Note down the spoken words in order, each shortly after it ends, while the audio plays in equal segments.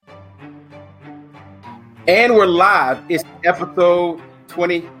And we're live. It's episode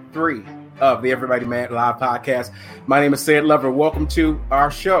 23 of the Everybody Mad Live podcast. My name is Said Lover. Welcome to our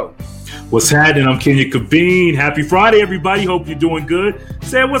show. What's happening? I'm Kenya Kaveen. Happy Friday, everybody. Hope you're doing good.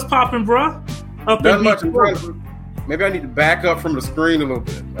 Said, what's popping, bruh? Not much. Maybe I need to back up from the screen a little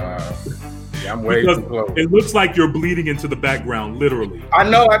bit. I'm way too close. It looks like you're bleeding into the background, literally. I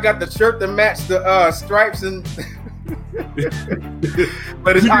know. I got the shirt that matched the stripes, and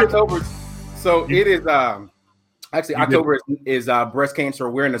but it's October. So it is actually October is Breast Cancer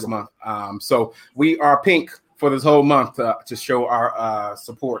Awareness Month. So we are pink for this whole month to show our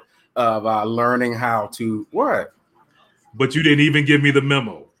support of learning how to what. But you didn't even give me the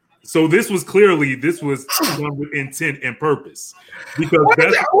memo. So this was done with intent and purpose. Because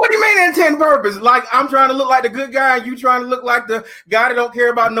what do you mean intent and purpose? Like I'm trying to look like the good guy, and you trying to look like the guy that don't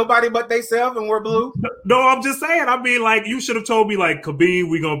care about nobody but theyself, and we're blue? No, I'm just saying. I mean, like you should have told me, like Kaveen,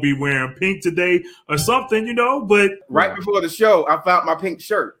 we're gonna be wearing pink today or something, you know. But right before the show, I found my pink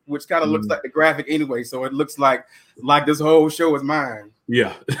shirt, which kind of looks like the graphic anyway. So it looks like this whole show is mine.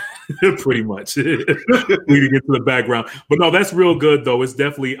 Yeah, pretty much. Leading into the background. But no, that's real good, though. It's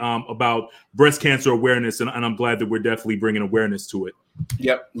definitely about breast cancer awareness, and I'm glad that we're definitely bringing awareness to it.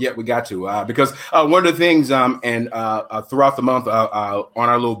 Yep, we got to. Because one of the things, throughout the month, on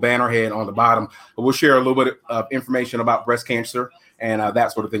our little banner head on the bottom, we'll share a little bit of information about breast cancer and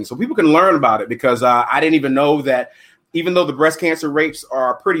that sort of thing. So people can learn about it, because I didn't even know that even though the breast cancer rates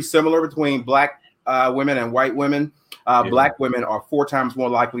are pretty similar between Black women and white women, Black women are 4 times more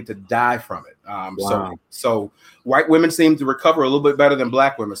likely to die from it. Wow. So white women seem to recover a little bit better than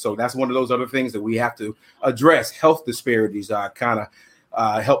Black women. So that's one of those other things that we have to address. Health disparities kind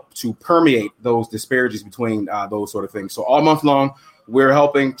of help to permeate those disparities between those sort of things. So all month long, we're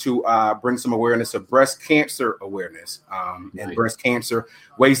helping to bring some awareness of breast cancer awareness and breast cancer,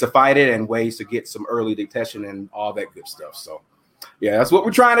 ways to fight it and ways to get some early detection and all that good stuff. So, yeah, that's what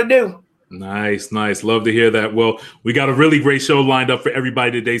we're trying to do. Nice. Love to hear that. Well, we got a really great show lined up for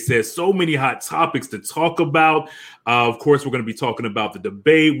everybody today. Says so many hot topics to talk about. Of course, we're going to be talking about the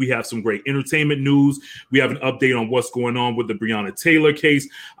debate. We have some great entertainment news. We have an update on what's going on with the Breonna Taylor case.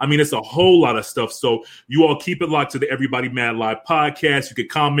 I mean, it's a whole lot of stuff. So you all keep it locked to the Everybody Mad Live podcast. You could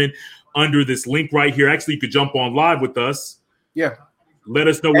comment under this link right here. Actually, you could jump on live with us. Yeah. Let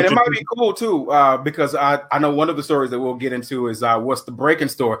us know. And it might be cool too, because I know one of the stories that we'll get into is what's the breaking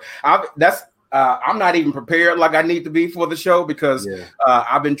story. I'm not even prepared like I need to be for the show, because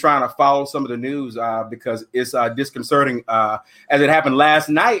I've been trying to follow some of the news because it's disconcerting. As it happened last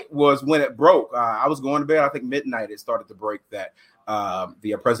night was when it broke. I was going to bed. I think midnight it started to break that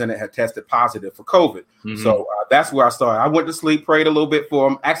the president had tested positive for COVID. Mm-hmm. So that's where I started. I went to sleep, prayed a little bit for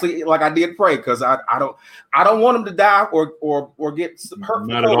him. Actually, like I did pray, because I don't want him to die or get hurt.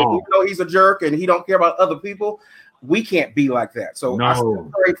 Not at all. Even though he's a jerk and he don't care about other people, we can't be like that. So I still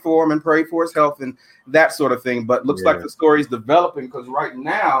prayed for him and prayed for his health and that sort of thing. But looks like the story is developing, because right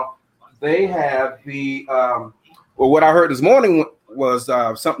now they have what I heard this morning was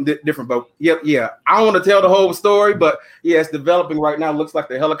something different, but I don't want to tell the whole story, but it's developing right now. Looks like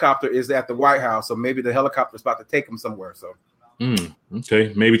the helicopter is at the White House, so maybe the helicopter is about to take him somewhere. So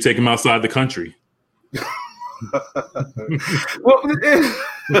okay, maybe take him outside the country.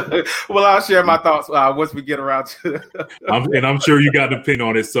 well, I'll share my thoughts once we get around to I'm sure you got an opinion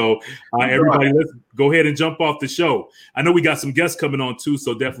on it. So everybody, let's go ahead and jump off the show. I know we got some guests coming on too,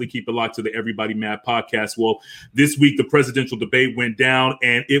 so definitely keep it locked to the Everybody Mad podcast. Well, this week the presidential debate went down,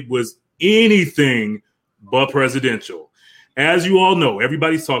 and it was anything but presidential. As you all know,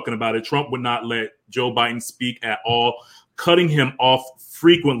 everybody's talking about it. Trump would not let Joe Biden speak at all, cutting him off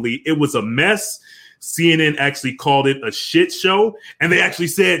frequently. It was a mess. CNN actually called it a shit show, and they actually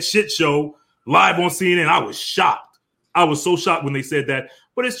said shit show live on CNN. I was shocked. I was so shocked when they said that,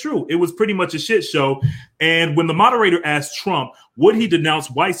 but it's true. It was pretty much a shit show. And when the moderator asked Trump, would he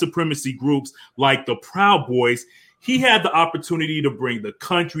denounce white supremacy groups like the Proud Boys, he had the opportunity to bring the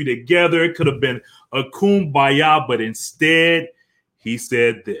country together. It could have been a kumbaya, but instead he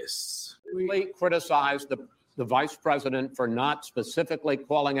said this. We criticized the vice president for not specifically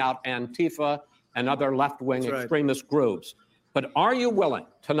calling out Antifa and other left-wing extremist groups. But are you willing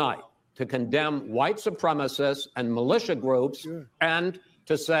tonight to condemn white supremacists and militia groups and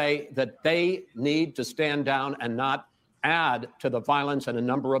to say that they need to stand down and not add to the violence in a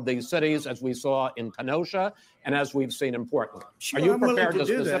number of these cities, as we saw in Kenosha and as we've seen in Portland? Sure, are you I'm prepared to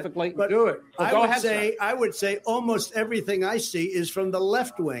specifically do it? Well, I would say almost everything I see is from the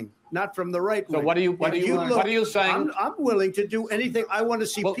left wing, not from the right wing. So what are you saying? I'm willing to do anything. I want to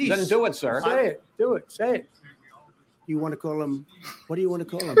see peace. Then do it, sir. Say it. Do it. Say it. You want to call them? What do you want to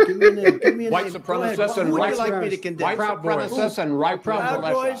call them? Give me a name. Give me a white name. supremacists and who would white you like me to condemn? White supremacists and white Proud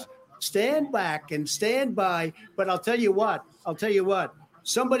militia. Boys. Stand back and stand by. But I'll tell you what.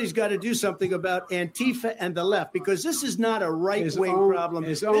 Somebody's got to do something about Antifa and the left, because this is not a right-wing problem.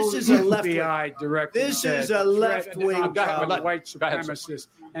 This is a left-wing. This is a left-wing problem. White supremacists.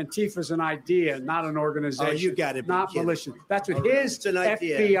 Antifa's an idea, not an organization. Oh, you got it. Not militia. That's what his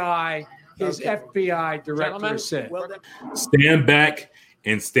FBI director said. Well, Stand back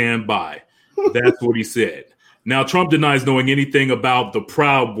and stand by. That's what he said. Now, Trump denies knowing anything about the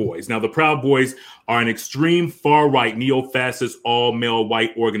Proud Boys. Now, the Proud Boys are an extreme far-right, neo-fascist, all-male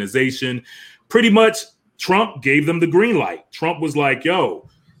white organization. Pretty much, Trump gave them the green light. Trump was like, yo,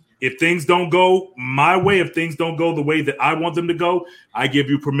 if things don't go my way, if things don't go the way that I want them to go, I give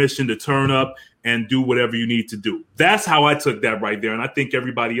you permission to turn up and do whatever you need to do. That's how I took that right there. And I think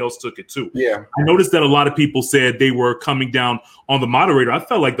everybody else took it too. Yeah. I noticed that a lot of people said they were coming down on the moderator. I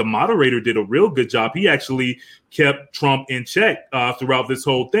felt like the moderator did a real good job. He actually kept Trump in check throughout this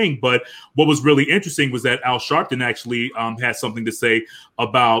whole thing. But what was really interesting was that Al Sharpton actually had something to say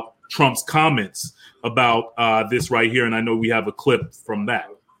about Trump's comments about this right here. And I know we have a clip from that.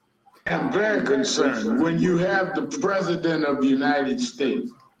 I'm very concerned when you have the president of the United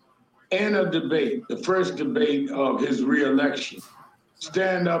States in a debate, the first debate of his reelection,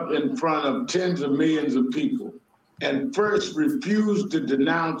 stand up in front of tens of millions of people and first refuse to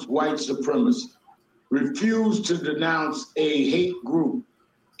denounce white supremacy, refuse to denounce a hate group.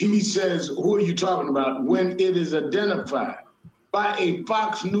 He says, who are you talking about? When it is identified by a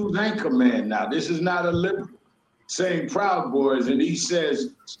Fox News anchorman. Now, this is not a liberal saying Proud Boys, and he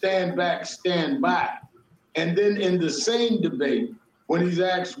says, stand back, stand by. And then in the same debate, when he's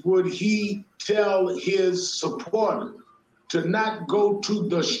asked, would he tell his supporters to not go to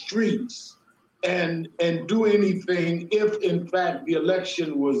the streets and do anything if, in fact, the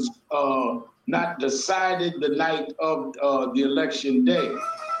election was not decided the night of the election day?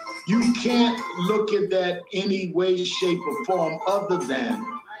 You can't look at that any way, shape, or form other than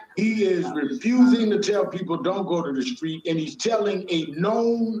he is refusing to tell people don't go to the street, and he's telling a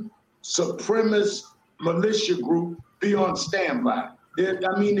known supremacist militia group be on standby.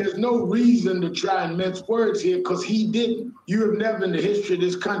 There's no reason to try and mince words here because he didn't. You have never in the history of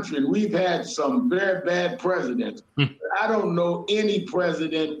this country, and we've had some very bad presidents. I don't know any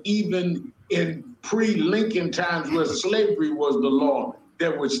president, even in pre-Lincoln times where slavery was the law,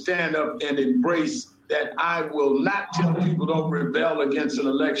 that would stand up and embrace that I will not tell people don't rebel against an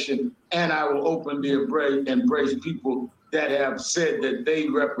election, and I will openly embrace people that have said that they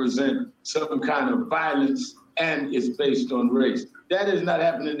represent some kind of violence and it's based on race. That has not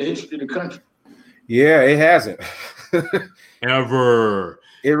happened in the history of the country. Yeah, it hasn't. Ever.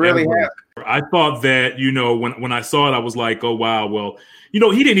 It really hasn't. I thought that, when I saw it, I was like, oh, wow, well, he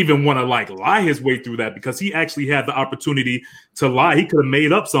didn't even want to lie his way through that because he actually had the opportunity to lie. He could have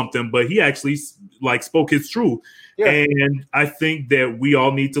made up something, but he actually spoke his truth. Yeah. And I think that we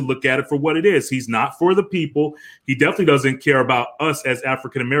all need to look at it for what it is. He's not for the people. He definitely doesn't care about us as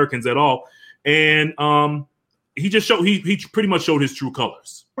African Americans at all. And he just showed he pretty much showed his true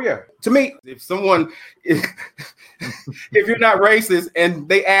colors. Yeah. To me, if you're not racist and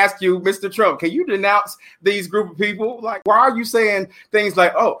they ask you, Mr. Trump, can you denounce these group of people? Like, why are you saying things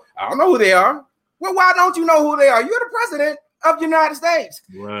like, oh, I don't know who they are? Well, why don't you know who they are? You're the president of the United States.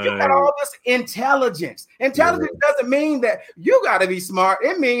 Right. You got all this intelligence. Intelligence doesn't mean that you got to be smart.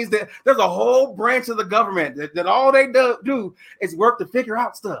 It means that there's a whole branch of the government that all they do is work to figure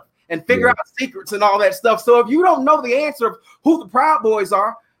out stuff and figure out secrets and all that stuff. So if you don't know the answer of who the Proud Boys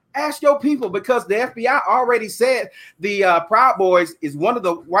are, ask your people, because the FBI already said the Proud Boys is one of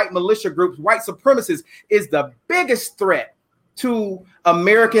the white militia groups. White supremacists is the biggest threat to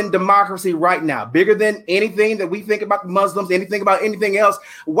American democracy right now, bigger than anything that we think about Muslims, anything about anything else.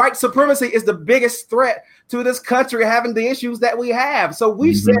 White supremacy is the biggest threat to this country having the issues that we have. So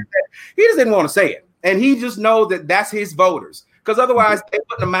we said that he just didn't want to say it. And he just knows that that's his voters. Because otherwise, they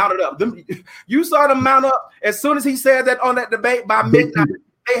wouldn't have mounted up. You saw them mount up as soon as he said that on that debate. By midnight,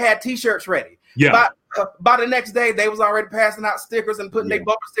 they had T-shirts ready. Yeah. By the next day, they was already passing out stickers and putting their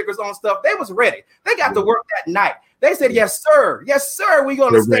bumper stickers on stuff. They was ready. They got to work that night. They said, yes, sir. Yes, sir. We're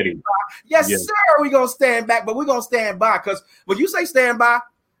going to stand by. Yes, sir. We're going to stand back, but we're going to stand by. Because when you say stand by,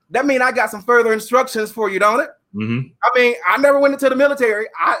 that means I got some further instructions for you, don't it? Mm-hmm. I mean, I never went into the military.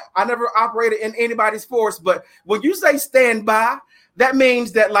 I never operated in anybody's force. But when you say stand by, that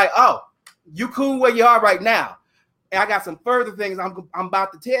means that you cool where you are right now. And I got some further things I'm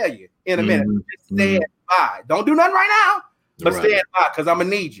about to tell you in a minute. Just stand by. Don't do nothing right now, but stand by, because I'm going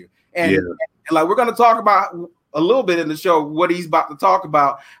to need you. And we're going to talk about a little bit in the show what he's about to talk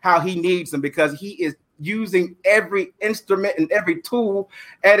about, how he needs them, because he is using every instrument and every tool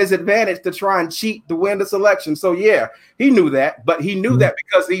at his advantage to try and cheat to win this election. So yeah, he knew that, but he knew that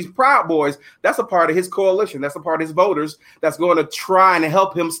because these Proud Boys, that's a part of his coalition. That's a part of his voters that's going to try and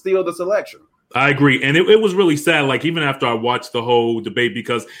help him steal this election. I agree. And it was really sad. Like, even after I watched the whole debate,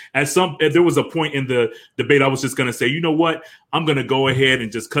 because there was a point in the debate, I was just going to say, you know what, I'm going to go ahead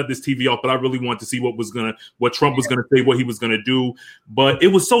and just cut this TV off. But I really want to see what Trump was going to say, what he was going to do. But it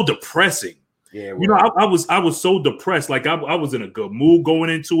was so depressing. Yeah, well, you know, I was so depressed. Like, I was in a good mood going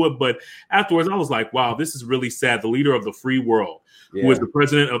into it, but afterwards I was like, wow, this is really sad. The leader of the free world, who is the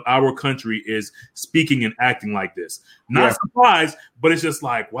president of our country, is speaking and acting like this. Not surprised, but it's just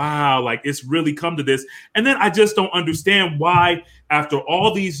like, wow, like it's really come to this. And then I just don't understand why, after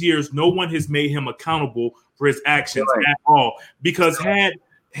all these years, no one has made him accountable for his actions at all. Because had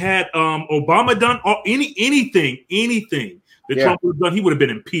Obama done anything that Trump would have done, he would have been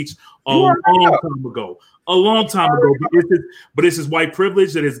impeached a long time ago. A long time ago. But it's his white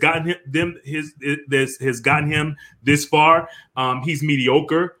privilege that has gotten him this far. He's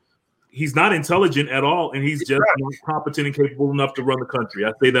mediocre. He's not intelligent at all, and he's just not competent and capable enough to run the country.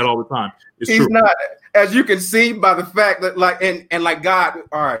 I say that all the time. He's true. Not, as you can see by the fact that, like, and like God.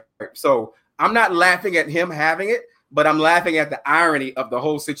 All right, so I'm not laughing at him having it, but I'm laughing at the irony of the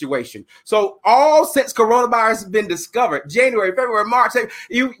whole situation. So all since coronavirus has been discovered, January, February, March,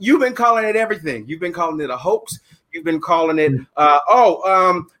 you've been calling it everything. You've been calling it a hoax. You've been calling it,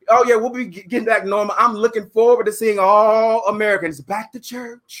 we'll be getting back normal. I'm looking forward to seeing all Americans back to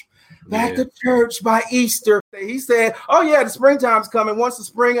church. Back to church by Easter. He said, oh, yeah, the springtime's coming. Once the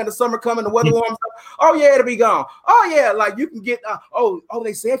spring and the summer come and the weather warms up, oh, yeah, it'll be gone. Oh, yeah, like you can get,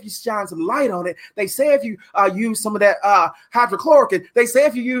 they say if you shine some light on it, they say if you use some of that hydrochloric, they say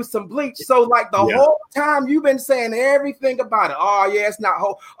if you use some bleach. So, like, the whole time you've been saying everything about it. Oh, yeah, it's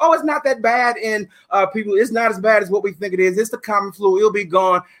not that bad in people. It's not as bad as what we think it is. It's the common flu. It'll be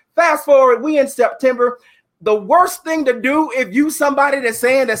gone. Fast forward, we in September. The worst thing to do if you somebody that's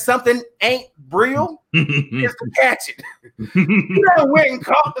saying that something ain't real is to catch it. You done went and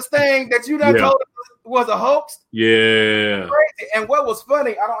caught this thing that you done told was a hoax. Yeah. Crazy. And what was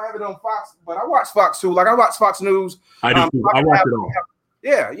funny, I don't have it on Fox, but I watch Fox too. Like, I watch Fox News. I do too. I watch it all.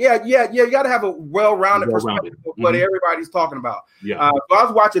 Yeah. You got to have a well-rounded perspective of what everybody's talking about. Yeah. So I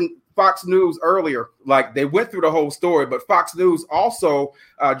was watching Fox News earlier, like they went through the whole story, but Fox News also,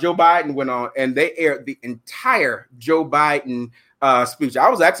 Joe Biden went on and they aired the entire Joe Biden speech. I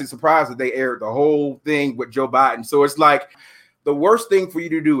was actually surprised that they aired the whole thing with Joe Biden. So it's like the worst thing for you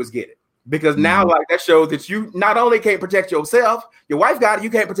to do is get it, because now like that shows that you not only can't protect yourself, your wife got it, you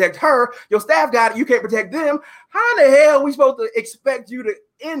can't protect her, your staff got it, you can't protect them. How in the hell are we supposed to expect you to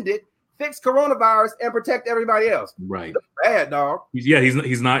end it, fix coronavirus, and protect everybody else? Right. That's bad, dog. He's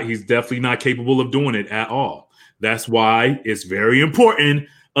definitely not capable of doing it at all. That's why it's very important,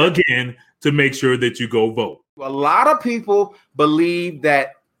 again, to make sure that you go vote. A lot of people believe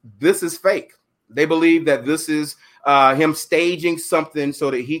that this is fake. They believe that this is him staging something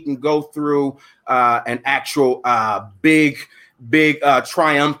so that he can go through an actual big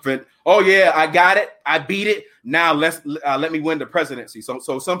triumphant. Oh yeah, I got it. I beat it. Now let me win the presidency.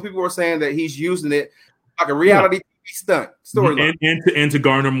 So some people were saying that he's using it like a reality TV stunt storyline, and to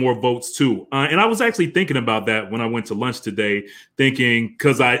garner more votes too. And I was actually thinking about that when I went to lunch today, thinking,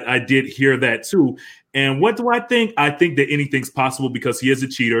 because I did hear that too. And what do I think? I think that anything's possible because he is a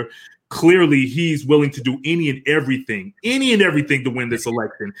cheater. Clearly, he's willing to do any and everything to win this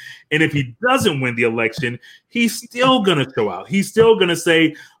election. And if he doesn't win the election, he's still going to show out. He's still going to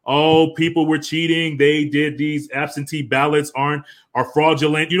say, oh, people were cheating. They did these absentee ballots are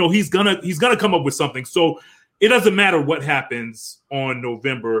fraudulent. You know, he's going to come up with something. So it doesn't matter what happens on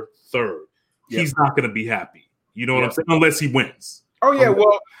November 3rd. Yep. He's not going to be happy. You know what I'm saying? Unless he wins. Oh, yeah.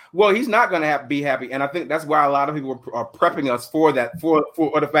 Well, he's not going to be happy. And I think that's why a lot of people are prepping us for that, for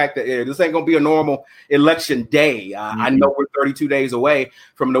the fact that this ain't going to be a normal election day. I know we're 32 days away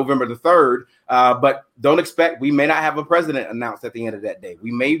from November the 3rd, but don't expect, we may not have a president announced at the end of that day.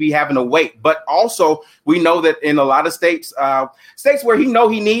 We may be having to wait. But also, we know that in a lot of states where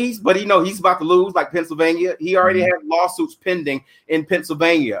he needs, but he's about to lose, like Pennsylvania, he already has lawsuits pending in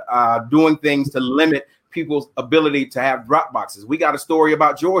Pennsylvania, doing things to limit people's ability to have drop boxes. We got a story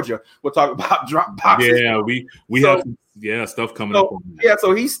about Georgia. We'll talk about drop boxes. Yeah, we have stuff coming up.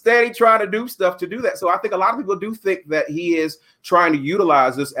 So he's steady trying to do stuff to do that. So I think a lot of people do think that he is trying to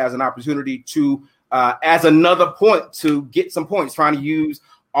utilize this as an opportunity to, as another point to get some points, trying to use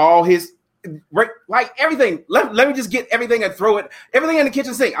all his, like everything. Let me just get everything and throw it, everything in the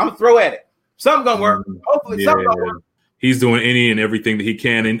kitchen sink. I'm gonna throw at it. Something gonna work. Hopefully, something gonna work. He's doing any and everything that he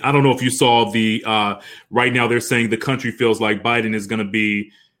can. And I don't know if you saw the right now they're saying the country feels like Biden is going to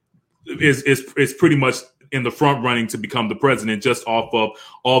be is pretty much in the front running to become the president just off of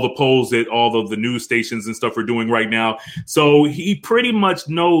all the polls that all of the news stations and stuff are doing right now. So he pretty much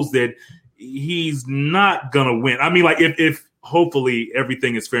knows that he's not going to win. I mean, like if hopefully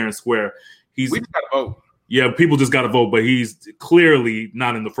everything is fair and square, we just got to vote. Yeah, people just got to vote, but he's clearly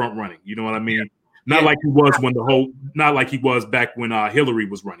not in the front running. You know what I mean? Yeah. Not like he was back when Hillary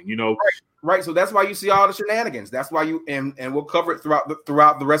was running, you know. Right. So that's why you see all the shenanigans. That's why and we'll cover it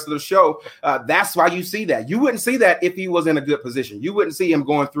throughout the rest of the show. That's why you see that. You wouldn't see that if he was in a good position. You wouldn't see him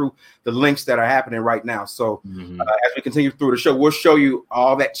going through the links that are happening right now. So as we continue through the show, we'll show you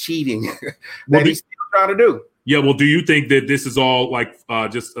all that cheating that he's still trying to do. Yeah. Well, do you think that this is all like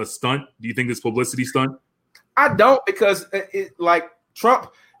just a stunt? Do you think this publicity stunt? I don't, because like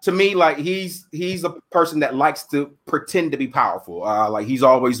Trump. To me, like he's a person that likes to pretend to be powerful. Like he's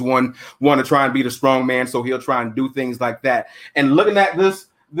always one to try and be the strong man, so he'll try and do things like that. And looking at this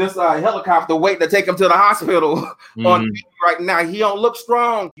helicopter waiting to take him to the hospital on TV right now, he don't look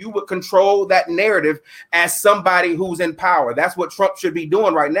strong. You would control that narrative as somebody who's in power. That's what Trump should be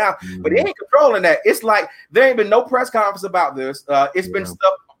doing right now. But he ain't controlling that. It's like there ain't been no press conference about this. It's been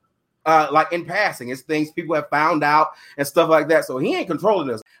stuff. Like in passing, it's things people have found out and stuff like that. So he ain't controlling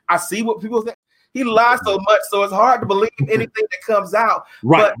this. I see what people think. He lies so much, so it's hard to believe anything that comes out.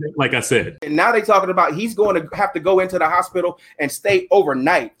 Right, but, like I said. And now they're talking about he's going to have to go into the hospital and stay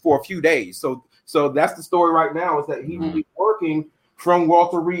overnight for a few days. So that's the story right now, is that he will be working from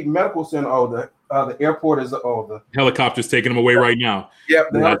Walter Reed Medical Center. The airport is the helicopter's taking him away right now. Yep,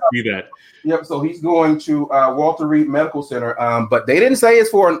 I see that. Yep. So he's going to Walter Reed Medical Center, but they didn't say it's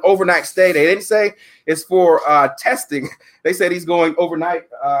for an overnight stay. They didn't say it's for testing. They said he's going overnight,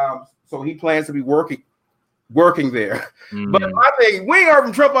 so he plans to be working there. But my thing, we ain't heard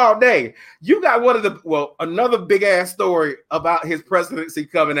from Trump all day. You got another big ass story about his presidency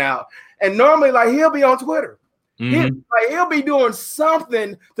coming out, and normally like he'll be on Twitter. He'll be doing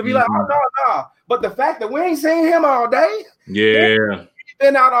something to be like, oh no. But the fact that we ain't seen him all day, he's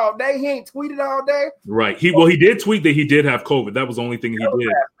been out all day. He ain't tweeted all day. Right. He did tweet that he did have COVID. That was the only thing he did.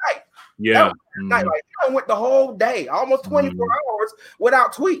 Night. Yeah. Like he went the whole day, almost 24 hours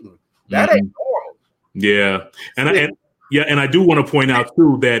without tweeting. That ain't normal. Yeah, and I do want to point out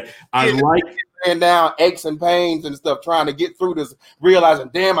too that I like laying down aches and pains and stuff, trying to get through this, realizing,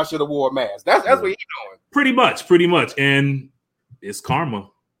 damn, I should have wore a mask. That's what he's doing. Pretty much, and it's karma.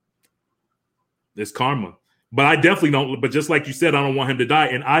 It's karma. But I definitely don't. But just like you said, I don't want him to die.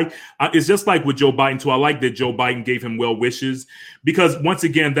 And I it's just like with Joe Biden too. I like that Joe Biden gave him well wishes, because once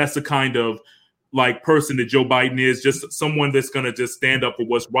again, that's the kind of like person that Joe Biden is, just someone that's going to just stand up for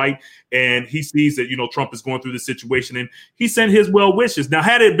what's right. And he sees that, Trump is going through this situation, and he sent his well wishes. Now,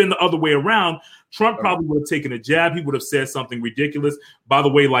 had it been the other way around, Trump probably would have taken a jab. He would have said something ridiculous. By the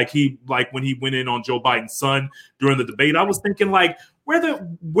way, like when he went in on Joe Biden's son during the debate, I was thinking like,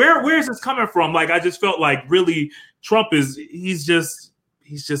 where is this coming from? Like, I just felt like really Trump he's just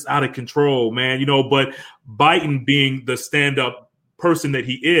out of control, man, but Biden, being the stand-up person that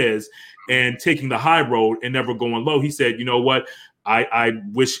he is, and taking the high road and never going low, he said, you know what? I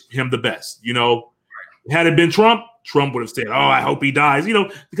wish him the best. Had it been Trump would have said, oh, I hope he dies,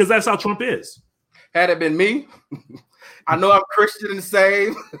 because that's how Trump is. Had it been me, I know I'm Christian and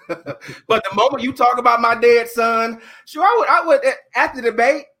saved, but the moment you talk about my dead son, sure, I would at the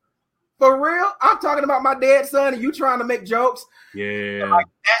debate, for real, I'm talking about my dead son and you trying to make jokes. Yeah. Like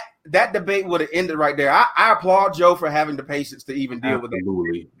that debate would have ended right there. I applaud Joe for having the patience to even deal with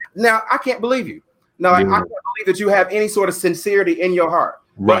it. Now, I can't believe you. No, I can't believe that you have any sort of sincerity in your heart.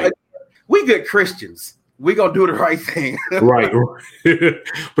 Right. But we good Christians. We gonna do the right thing. Right.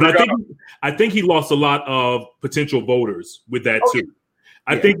 But I think he lost a lot of potential voters with that too.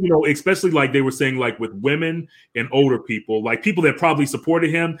 I think, especially like they were saying, like with women and older people, like people that probably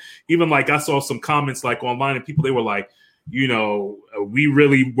supported him. Even like I saw some comments like online, and people, they were like, we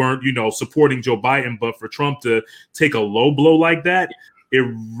really weren't, supporting Joe Biden, but for Trump to take a low blow like that,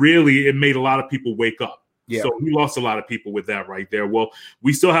 it made a lot of people wake up. Yeah. So we lost a lot of people with that right there. Well,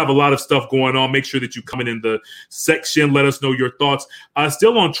 we still have a lot of stuff going on. Make sure that you come in the section. Let us know your thoughts.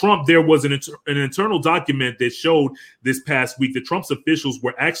 Still on Trump, there was an internal document that showed this past week that Trump's officials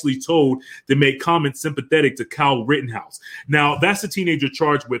were actually told to make comments sympathetic to Kyle Rittenhouse. Now, that's a teenager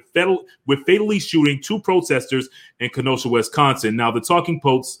charged with fatally shooting two protesters in Kenosha, Wisconsin. Now, the Talking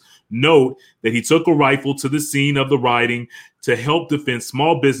Post note that he took a rifle to the scene of the rioting to help defend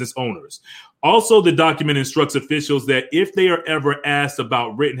small business owners. Also, the document instructs officials that if they are ever asked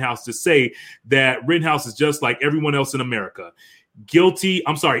about Rittenhouse, to say that Rittenhouse is just like everyone else in America.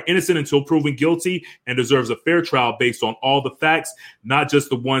 Innocent until proven guilty, and deserves a fair trial based on all the facts, not just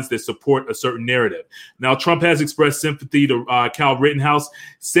the ones that support a certain narrative. Now, Trump has expressed sympathy to Kyle Rittenhouse,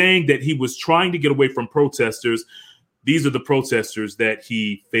 saying that he was trying to get away from protesters. These are the protesters that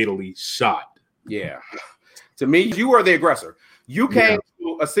he fatally shot. Yeah. To me, you are the aggressor. You came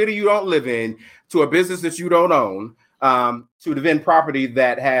to a city you don't live in, to a business that you don't own, to defend property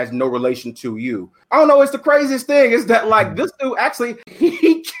that has no relation to you. I don't know. It's the craziest thing is that, like, this dude actually,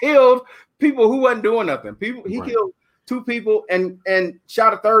 he killed people who wasn't doing nothing. He killed 2 people and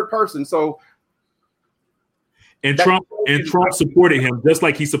shot a third person. So, Trump supported him just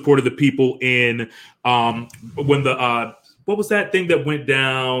like he supported the people in when the what was that thing that went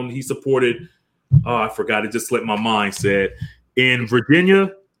down? He supported. I forgot. It just slipped my mind. Said in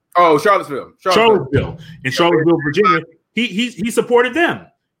Virginia. Oh, Charlottesville, in Charlottesville, Virginia. He supported them.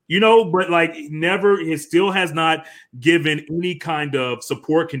 But like he still has not given any kind of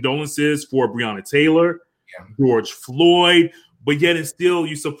support, condolences for Breonna Taylor, George Floyd, but yet and still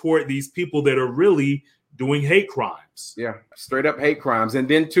you support these people that are really doing hate crimes. Yeah, straight up hate crimes. And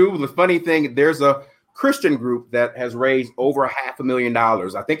then too, the funny thing, there's a Christian group that has raised over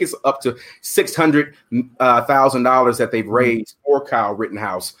 $500,000. I think it's up to $600,000 that they've raised for Kyle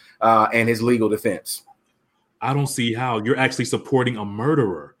Rittenhouse and his legal defense. I don't see how you're actually supporting a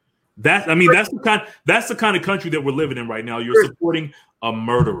murderer. That's the kind of country that we're living in right now. You're supporting a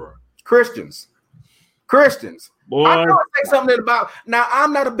murderer. Christians. Boy. I know I say something about now.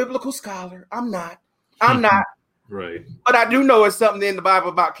 I'm not a biblical scholar. I'm not. Right. But I do know it's something in the Bible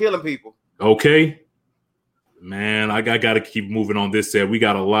about killing people. Okay. Man, I got to keep moving on this set. We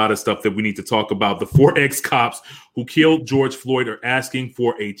got a lot of stuff that we need to talk about. The 4 ex-cops who killed George Floyd are asking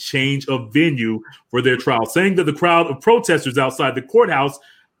for a change of venue for their trial, saying that the crowd of protesters outside the courthouse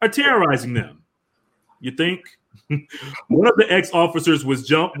are terrorizing them. You think? One of the ex-officers was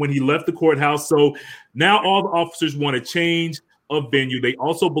jumped when he left the courthouse, so now all the officers want a change of venue. They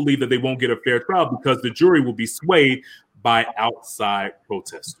also believe that they won't get a fair trial because the jury will be swayed by outside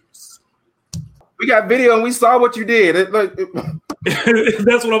protesters. We got video and we saw what you did.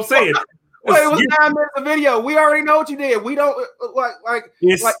 That's what I'm saying. Wait, it was 9 minutes of video. We already know what you did. We don't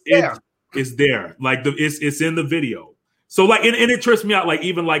it's there. Like it's in the video. So like, and it trips me out. Like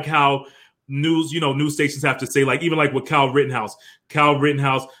even like how news stations have to say, like even like with Kyle Rittenhouse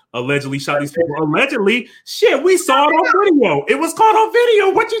allegedly shot these people. Allegedly, shit, we saw it on video. It was caught on video.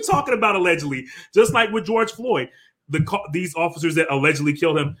 What you talking about? Allegedly, just like with George Floyd, these officers that allegedly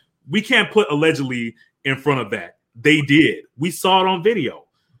killed him. We can't put allegedly in front of that. They did. We saw it on video.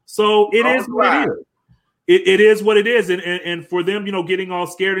 So it is what it is. It is what it is. And for them, getting all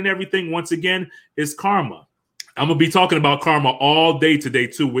scared and everything, once again, is karma. I'm going to be talking about karma all day today,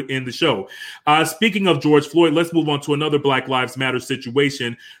 too, within the show. Speaking of George Floyd, let's move on to another Black Lives Matter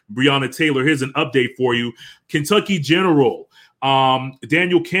situation. Breonna Taylor, here's an update for you. Kentucky General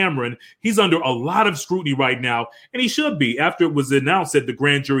Daniel Cameron, he's under a lot of scrutiny right now, and he should be after it was announced that the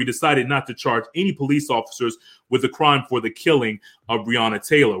grand jury decided not to charge any police officers with a crime for the killing of Breonna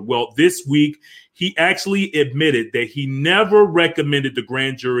Taylor. Well, this week, he actually admitted that he never recommended the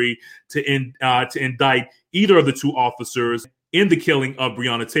grand jury to indict either of the 2 officers in the killing of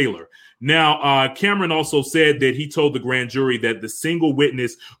Breonna Taylor. Now, Cameron also said that he told the grand jury that the single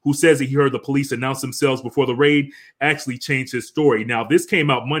witness who says that he heard the police announce themselves before the raid actually changed his story. Now, this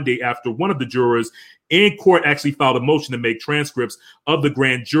came out Monday after one of the jurors in court actually filed a motion to make transcripts of the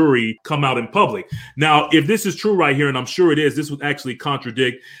grand jury come out in public. Now, if this is true right here, and I'm sure it is, this would actually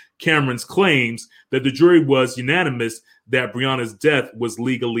contradict Cameron's claims that the jury was unanimous that Breonna's death was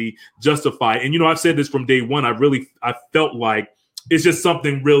legally justified. And, I've said this from day one. I felt like it's just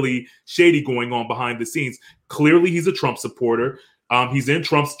something really shady going on behind the scenes. Clearly, he's a Trump supporter. He's in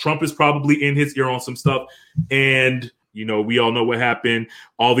Trump's. Trump is probably in his ear on some stuff. And, we all know what happened.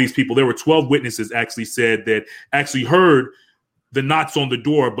 All these people, there were 12 witnesses actually heard the knocks on the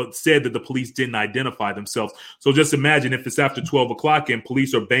door, but said that the police didn't identify themselves. So just imagine if it's after 12 o'clock and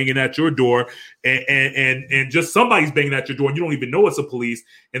police are banging at your door and just somebody's banging at your door and you don't even know it's a police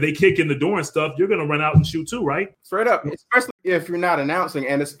and they kick in the door and stuff, you're going to run out and shoot too, right? Straight up, especially if you're not announcing.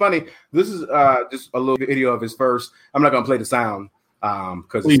 And it's funny, this is just a little video of his first. I'm not going to play the sound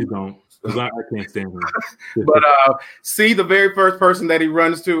because please don't. Because I can't stand him. But see the very first person that he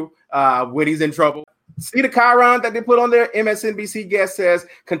runs to when he's in trouble. See the chyron that they put on there? MSNBC guest says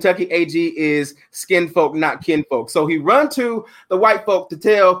Kentucky AG is skin folk, not kin folk. So he run to the white folk to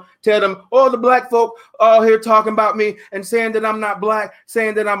tell them, oh, the black folk all here talking about me and saying that I'm not black,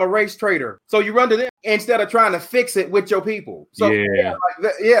 saying that I'm a race traitor. So you run to them instead of trying to fix it with your people. So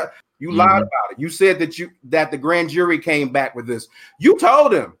you lied about it. You said that the grand jury came back with this. You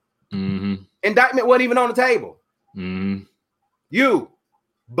told him. Indictment wasn't even on the table. You,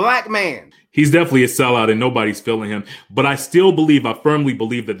 black man. He's definitely a sellout and nobody's feeling him. But I firmly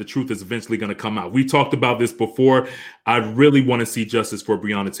believe that the truth is eventually going to come out. We talked about this before. I really want to see justice for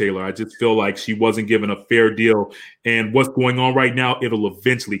Breonna Taylor. I just feel like she wasn't given a fair deal. And what's going on right now, it'll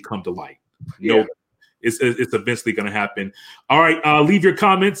eventually come to light. No, it's eventually going to happen. All right, leave your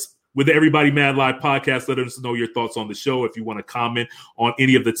comments with the Everybody Mad Live podcast. Let us know your thoughts on the show. If you want to comment on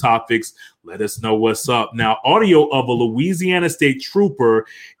any of the topics, let us know what's up. Now, audio of a Louisiana state trooper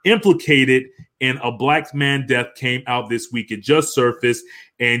implicated in a black man death came out this week. It just surfaced,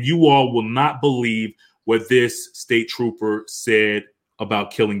 and you all will not believe what this state trooper said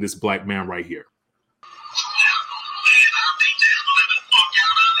about killing this black man right here.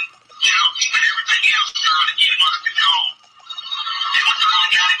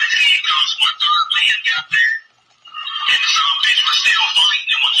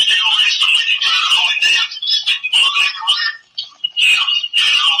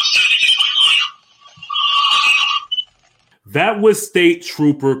 That was State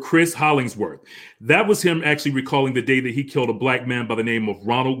Trooper Chris Hollingsworth. That was him actually recalling the day that he killed a black man by the name of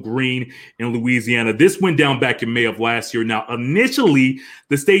Ronald Green in Louisiana. This went down back in May of last year. Now, initially,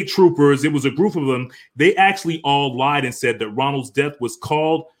 the state troopers, it was a group of them, they actually all lied and said that Ronald's death was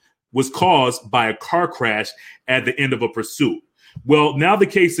caused by a car crash at the end of a pursuit. Well, now the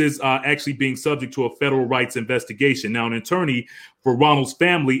case is actually being subject to a federal rights investigation. Now, an attorney for Ronald's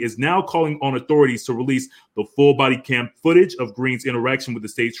family is now calling on authorities to release the full body cam footage of Green's interaction with the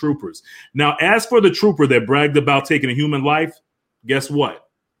state troopers. Now, as for the trooper that bragged about taking a human life, guess what?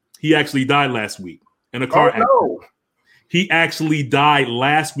 He actually died last week in a car accident. No. He actually died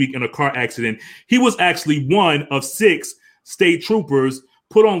last week in a car accident. He was actually one of 6 state troopers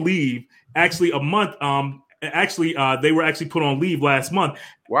put on leave actually a month. They were actually put on leave last month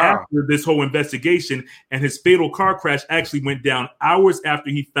after this whole investigation, and his fatal car crash actually went down hours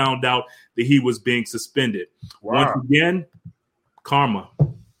after he found out that he was being suspended. Once again, karma.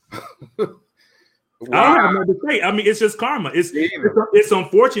 I don't know what to say. I mean, it's just karma. It's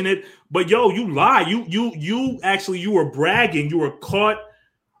unfortunate, but you lie. You were bragging. You were caught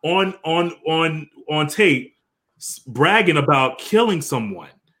on tape bragging about killing someone.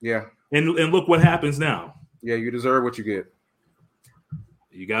 Yeah. And look what happens now. Yeah, you deserve what you get.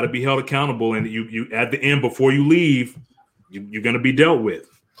 You got to be held accountable, and you at the end before you leave, you're going to be dealt with.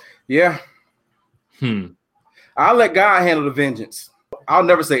 Yeah. I'll let God handle the vengeance. I'll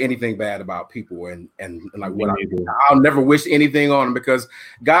never say anything bad about people and like what I'll never wish anything on them, because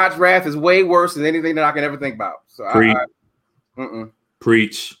God's wrath is way worse than anything that I can ever think about. So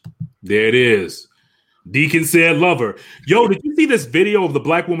Preach. There it is. Deacon said lover. Yo, did you see this video of the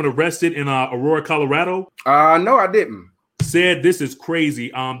black woman arrested in Aurora, Colorado? No, I didn't. Said this is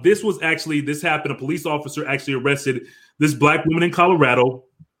crazy. This happened. A police officer actually arrested this black woman in Colorado.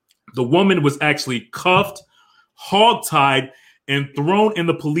 The woman was actually cuffed, hogtied, and thrown in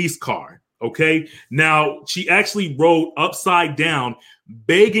the police car. Okay. Now she actually rode upside down,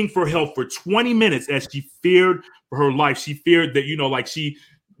 begging for help for 20 minutes as she feared for her life. She feared that, she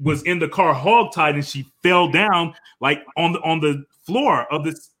was in the car hogtied and she fell down like on the floor of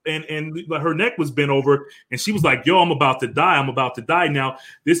this, and her neck was bent over, and she was like, yo, I'm about to die. Now,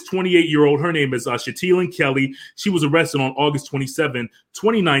 this 28-year-old, her name is Shatilyn Kelly. She was arrested on August 27,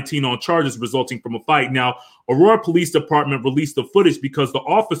 2019 on charges resulting from a fight. Now, Aurora Police Department released the footage because the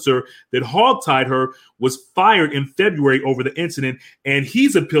officer that hogtied her was fired in February over the incident, and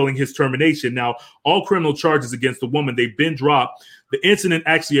he's appealing his termination. Now, all criminal charges against the woman, they've been dropped. The incident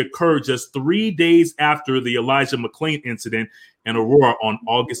actually occurred just 3 days after the Elijah McClain incident in Aurora on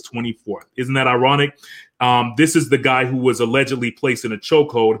August 24th. Isn't that ironic? This is the guy who was allegedly placed in a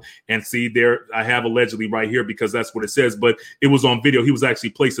chokehold. And see there, I have allegedly right here because that's what it says, but it was on video. He was actually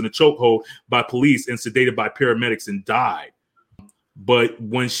placed in a chokehold by police and sedated by paramedics and died. But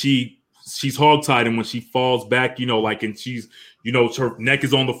when she's hogtied, and when she falls back, and she's, her neck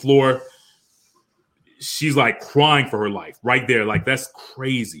is on the floor, she's like crying for her life right there. Like, that's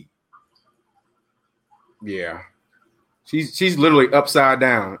crazy. Yeah. She's literally upside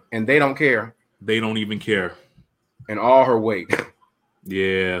down, and they don't care. They don't even care. And all her weight.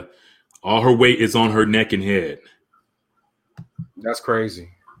 Yeah. All her weight is on her neck and head. That's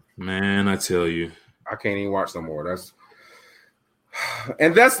crazy. Man, I tell you. I can't even watch no more.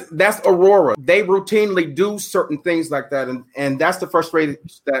 That's Aurora. They routinely do certain things like that, and that's the frustration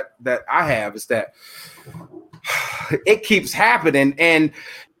that I have, is that it keeps happening. And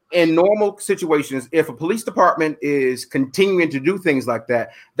in normal situations, if a police department is continuing to do things like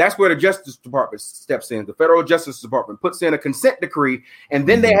that, that's where the Justice Department steps in. The Federal Justice Department puts in a consent decree, and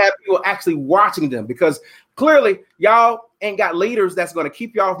then they have people actually watching them, because clearly y'all ain't got leaders that's going to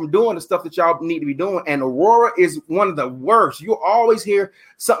keep y'all from doing the stuff that y'all need to be doing. And Aurora is one of the worst. You always hear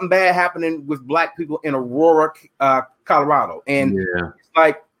something bad happening with Black people in Aurora, Colorado. And it's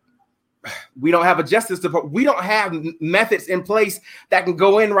like, we don't have a justice department. We don't have methods in place that can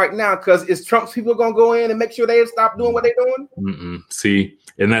go in right now, because it's Trump's people going to go in and make sure they stop doing what they're doing. See,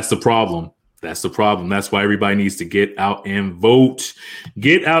 and that's the problem. That's the problem. That's why everybody needs to get out and vote.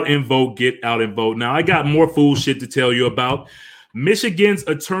 Get out and vote. Get out and vote. Now, I got more fool shit to tell you about. Michigan's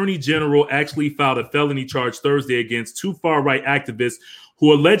attorney general actually filed a felony charge Thursday against two far-right activists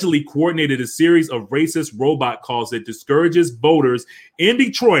who allegedly coordinated a series of racist robot calls that discourages voters in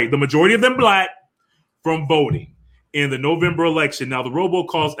Detroit, the majority of them Black, from voting in the November election. Now, the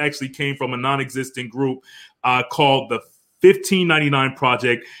robocalls actually came from a non-existent group called the 1599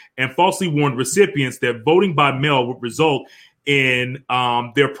 Project, and falsely warned recipients that voting by mail would result in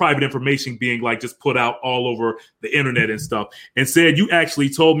their private information being like just put out all over the internet and stuff. And said, you actually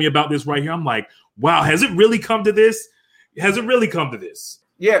told me about this right here. I'm like, wow, has it really come to this? Has it really come to this?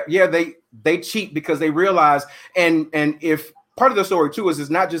 Yeah, they cheat because they realize, and if part of the story too is it's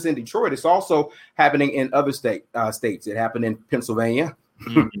not just in Detroit, it's also happening in other states. It happened in Pennsylvania.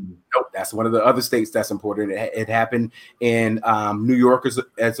 Nope, that's one of the other states that's important. It happened in New York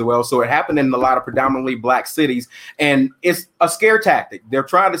as well. So it happened in a lot of predominantly Black cities, and it's a scare tactic. They're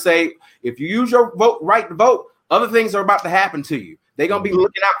trying to say, if you use your right to vote, other things are about to happen to you. They're going to be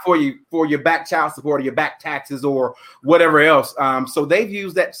looking out for you for your back child support or your back taxes or whatever else. So they've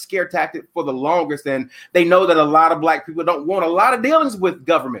used that scare tactic for the longest, and they know that a lot of Black people don't want a lot of dealings with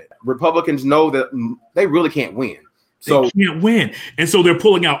government. Republicans know that they really can't win. So they can't win. And so they're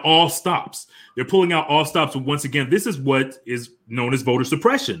pulling out all stops. They're pulling out all stops. And once again, this is what is known as voter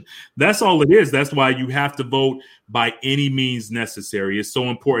suppression. That's all it is. That's why you have to vote by any means necessary. It's so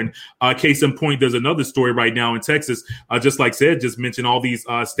important. Case in point, there's another story right now in Texas. Just like said, just mentioned all these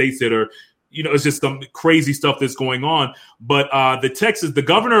states that are, it's just some crazy stuff that's going on. But the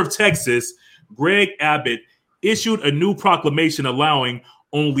governor of Texas, Greg Abbott, issued a new proclamation allowing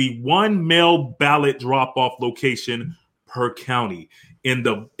only one mail ballot drop-off location per county in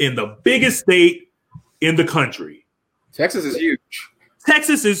the biggest state in the country. Texas is huge.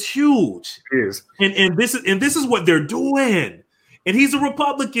 Texas is huge. It is. And this is what they're doing. And he's a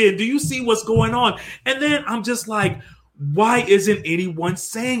Republican. Do you see what's going on? And then I'm just like, why isn't anyone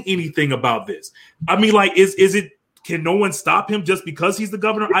saying anything about this? I mean, like, can no one stop him just because he's the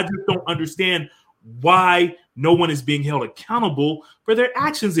governor? I just don't understand why no one is being held accountable for their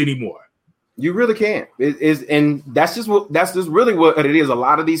actions anymore. You really can't. And that's just really what it is. A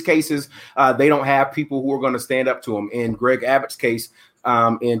lot of these cases, they don't have people who are going to stand up to them. In Greg Abbott's case,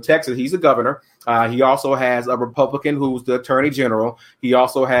 in Texas, he's a governor. He also has a Republican who's the attorney general. He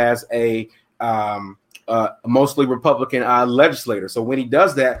also has a mostly Republican legislator. So when he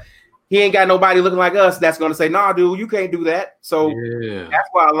does that, he ain't got nobody looking like us that's going to say, nah, dude, you can't do that. So that's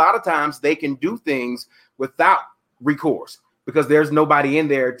why a lot of times they can do things without recourse, because there's nobody in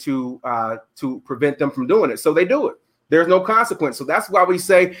there to prevent them from doing it. So they do it. There's no consequence. So that's why we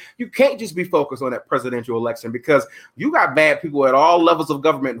say you can't just be focused on that presidential election, because you got bad people at all levels of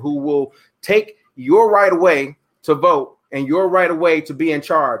government who will take your right away to vote and your right away to be in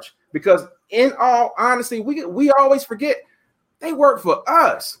charge. Because in all honesty, we always forget they work for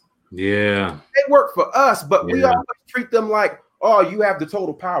us. Yeah. They work for us, but we always treat them like, oh, you have the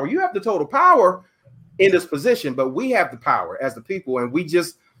total power. You have the total power in this position, but we have the power as the people, and we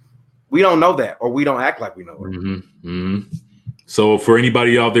don't know that, or we don't act like we know it. Mm-hmm. Mm-hmm. So for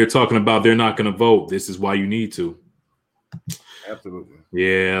anybody out there talking about they're not going to vote, this is why you need to. Absolutely.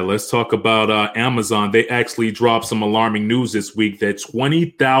 Yeah, let's talk about Amazon. They actually dropped some alarming news this week that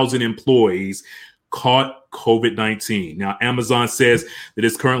 20,000 employees caught COVID-19. Now, Amazon says that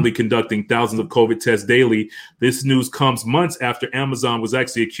it's currently conducting thousands of COVID tests daily. This news comes months after Amazon was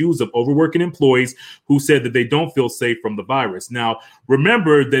actually accused of overworking employees who said that they don't feel safe from the virus. Now,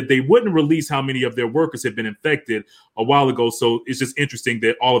 remember that they wouldn't release how many of their workers had been infected a while ago. So it's just interesting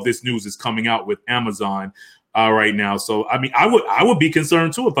that all of this news is coming out with Amazon right now. So, I mean, I would be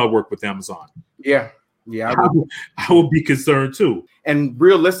concerned too if I worked with Amazon. Yeah. I would be concerned too. And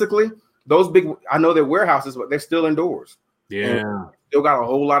realistically, those big, I know they're warehouses, but they're still indoors. Yeah. And still got a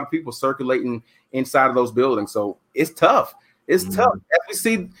whole lot of people circulating inside of those buildings. So it's tough. It's tough. As we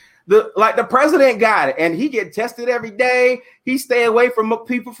see the president got it, and he get tested every day. He stay away from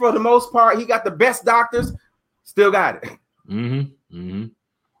people for the most part. He got the best doctors, still got it. And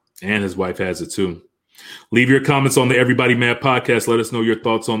his wife has it too. Leave your comments on the Everybody Mad podcast. Let us know your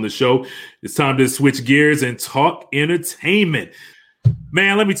thoughts on the show. It's time to switch gears and talk entertainment.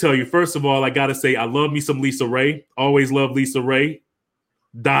 Man, let me tell you, first of all, I got to say, I love me some Lisa Ray. Always love Lisa Ray.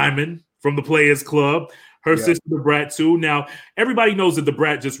 Diamond from the Players Club. Her sister, the Brat, too. Now, everybody knows that the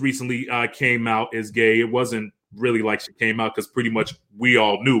Brat just recently came out as gay. It wasn't really like she came out because pretty much we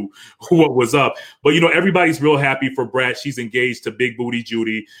all knew what was up. But, everybody's real happy for Brat. She's engaged to Big Booty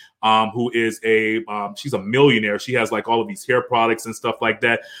Judy, who is she's a millionaire. She has like all of these hair products and stuff like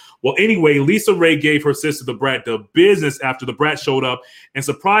that. Well, anyway, Lisa Ray gave her sister, the Brat, the business after the Brat showed up and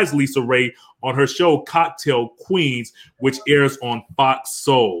surprised Lisa Ray on her show Cocktail Queens, which airs on Fox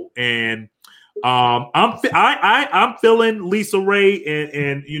Soul. And I'm feeling Lisa Ray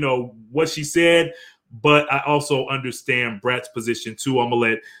and what she said, but I also understand Brat's position too. I'm gonna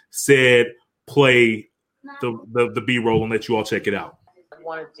let Ced play the B-roll and let you all check it out. I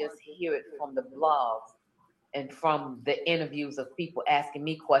want to just hear it from the blogs and from the interviews of people asking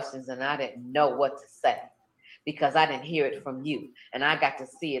me questions, and I didn't know what to say because I didn't hear it from you, and I got to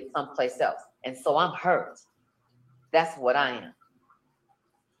see it someplace else, and so I'm hurt. That's what I am.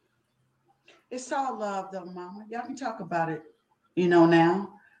 It's all love, though, Mama. Y'all can talk about it,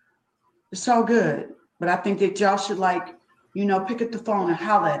 now. It's all good. But I think that y'all should, pick up the phone and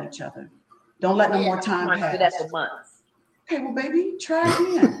holler at each other. Don't let no more time pass. Do that for months. Okay, well, baby, try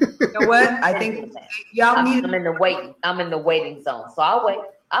again. You know what? I think y'all need. I'm in the waiting zone. So I'll wait.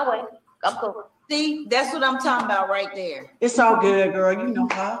 I'm cool. See, that's what I'm talking about right there. It's all good, girl. You know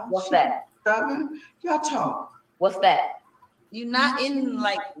how. What's that? Y'all talk. What's that? You're not in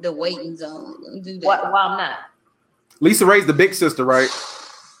the waiting zone. Don't do that. Why I'm not? Lisa Ray's the big sister, right?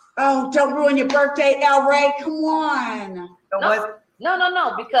 Oh, don't ruin your birthday, El Ray. Come on.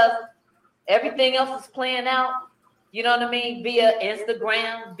 No, because everything else is playing out, you know what I mean? Via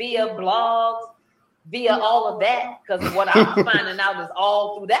Instagram, via blogs, via all of that. Because what I'm finding out is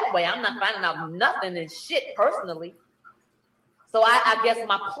all through that way. I'm not finding out nothing and shit personally. So I guess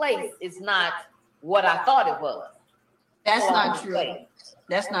my place is not what I thought it was. That's not true.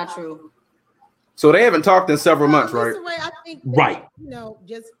 That's not true. So they haven't talked in several months, right? I think that, right.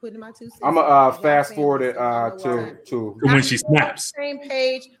 Just putting my 2 cents. I'm gonna fast forward it to when she snaps. Same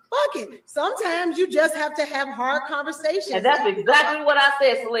page. Fuck it. Sometimes you just have to have hard conversations. And that's exactly what I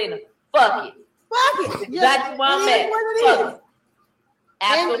said, Selena. Fuck it. Fuck it. Exactly what I'm at. Fuck it.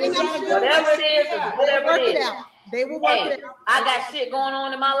 Absolutely. Whatever it is, whatever it is. They will work it out. I got shit going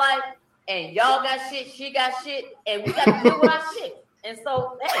on in my life, and y'all got shit, she got shit, and we got to deal with our shit. And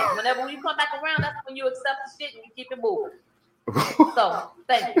so, hey, whenever you come back around, that's when you accept the shit and you keep it moving. So,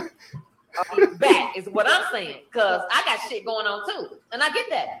 thank you. Back is what I'm saying, because I got shit going on too, and I get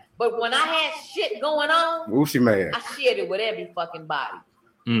that. But when I had shit going on, she mad. I shared it with every fucking body.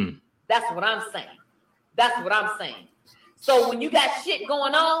 That's what I'm saying. So when you got shit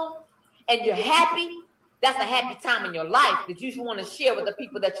going on and you're happy, that's a happy time in your life that you want to share with the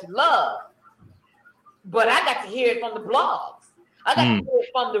people that you love. But I got to hear it from the blogs. I got to hear it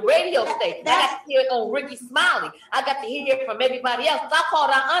from the radio station. I got to hear it on Ricky Smiley. I got to hear it from everybody else. I called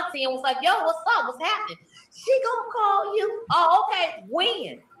our auntie and was like, yo, what's up? What's happening? She gonna call you. Oh, okay.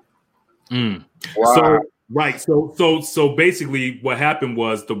 When? Wow. So basically what happened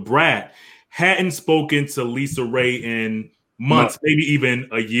was the Brat hadn't spoken to Lisa Ray in months, maybe even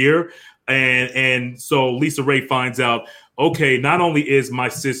a year. And so Lisa Ray finds out, okay, not only is my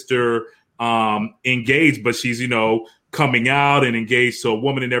sister engaged, but she's, coming out and engaged to a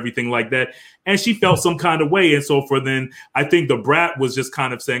woman and everything like that. And she felt some kind of way. And so I think the Brat was just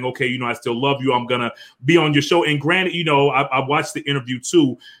kind of saying, okay, I still love you. I'm going to be on your show. And granted, I watched the interview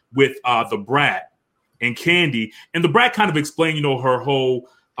too with the Brat and Candy. And the Brat kind of explained, her whole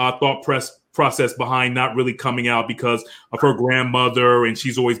thought process behind not really coming out because of her grandmother. And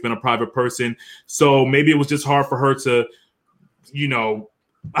she's always been a private person. So maybe it was just hard for her to,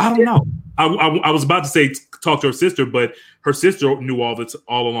 I don't know. I was about to say talk to her sister, but her sister knew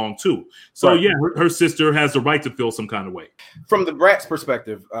all along too. So right. Yeah, her sister has the right to feel some kind of way. From the Brat's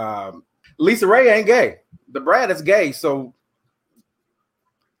perspective, Lisa Ray ain't gay. The Brat is gay, so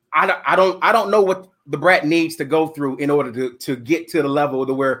I don't know what the Brat needs to go through in order to get to the level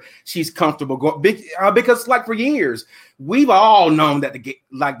to where she's comfortable going. Because for years we've all known that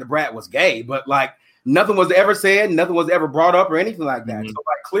the Brat was gay, but nothing was ever said, nothing was ever brought up or anything like that. So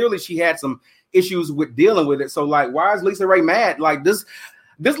clearly she had some issues with dealing with it. So like, why is Lisa Ray mad? Like this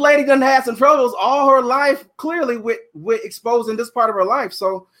lady done had some troubles all her life, clearly with exposing this part of her life.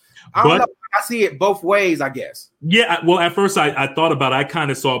 So I don't know. I see it both ways, I guess. Yeah, well, at first I thought about it. I kind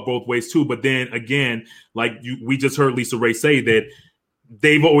of saw it both ways too. But then again, like we just heard Lisa Ray say that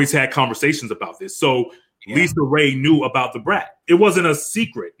they've always had conversations about this. So Lisa Ray knew about the brat. It wasn't a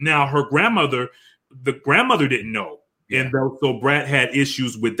secret. Now the grandmother didn't know. And so Brat had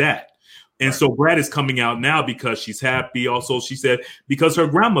issues with that. And so Brat is coming out now because she's happy. Also, she said because her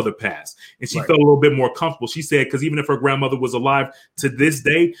grandmother passed and she felt a little bit more comfortable. She said because even if her grandmother was alive to this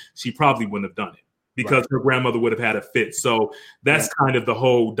day, she probably wouldn't have done it because her grandmother would have had a fit. So that's kind of the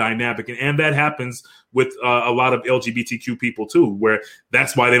whole dynamic. And that happens with a lot of LGBTQ people, too, where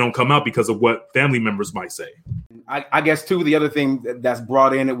that's why they don't come out because of what family members might say. I guess, too, the other thing that's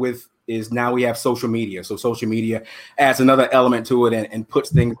brought in it with is now we have social media. So social media adds another element to it and puts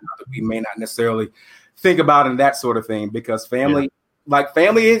things that we may not necessarily think about and that sort of thing, because family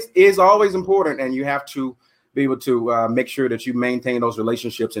is always important, and you have to be able to make sure that you maintain those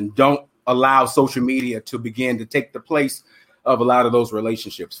relationships and don't allow social media to begin to take the place of a lot of those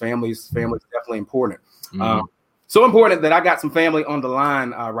relationships. Family is definitely important. So important that I got some family on the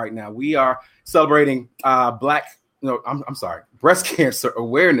line right now. We are celebrating Breast Cancer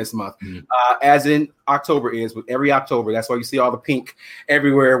Awareness Month, as in October is with every October. That's why you see all the pink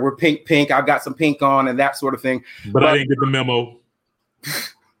everywhere. We're pink. I've got some pink on and that sort of thing. But I didn't get the memo.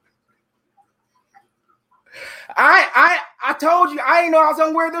 I told you I didn't know I was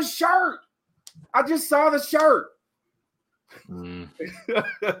gonna wear this shirt. I just saw the shirt.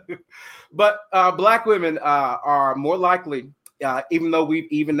 But Black women are more likely, even though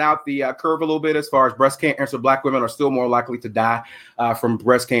we've evened out the curve a little bit as far as breast cancer, Black women are still more likely to die from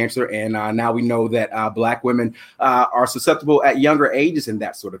breast cancer. And now we know that Black women are susceptible at younger ages and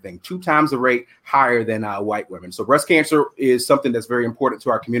that sort of thing, 2 times the rate higher than white women. So breast cancer is something that's very important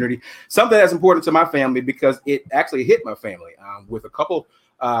to our community, something that's important to my family because it actually hit my family with a couple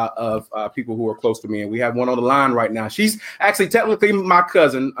of people who are close to me. And we have one on the line right now. She's actually technically my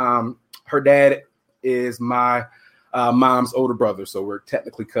cousin. Her dad is my mom's older brother, so we're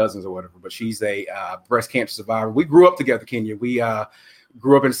technically cousins or whatever, but she's a breast cancer survivor. We grew up together, Kenya. We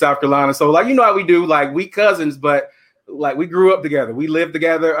grew up in South Carolina, so like, you know how we do, like we cousins, but like we grew up together. We lived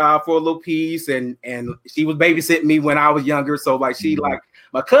together for a little piece, and she was babysitting me when I was younger, so like she like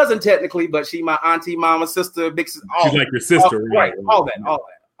my cousin technically, but she my auntie, mama, sister, big sister. She's like your sister, right? All that.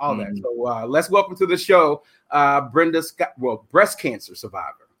 So let's welcome to the show Brenda Scott, breast cancer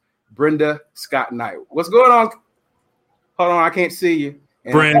survivor, Brenda Scott Knight. What's going on? Hold on, I can't see you.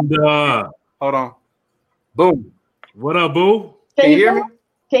 And Brenda. Hold on. Boom. What up, boo? Can you hear me?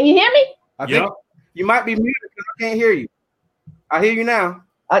 Can you hear me? I think you might be muted because I can't hear you. I hear you now.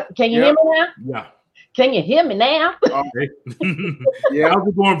 Can you hear me now? Yeah. Can you hear me now? Okay. Yeah. How's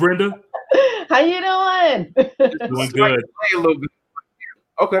it going, Brenda? How you doing? Doing good. A little bit.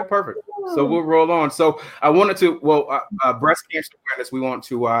 Okay, perfect. So we'll roll on. So I wanted to, breast cancer awareness, we want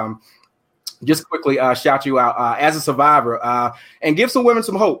to just quickly shout you out as a survivor and give some women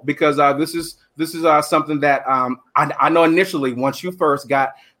some hope, because this is something that I know initially once you first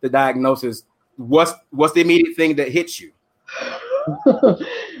got the diagnosis, what's the immediate thing that hits you?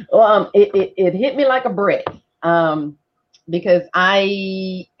 Well, it hit me like a brick because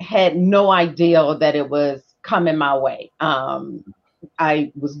I had no idea that it was coming my way.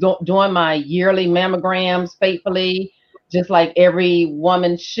 I was doing my yearly mammograms faithfully, just like every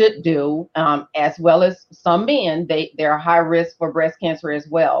woman should do, as well as some men. They're high risk for breast cancer as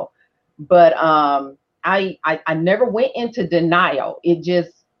well. But I never went into denial. It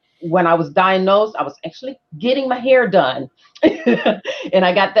just, when I was diagnosed, I was actually getting my hair done. And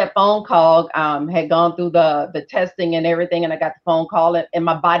I got that phone call, had gone through the testing and everything, and I got the phone call and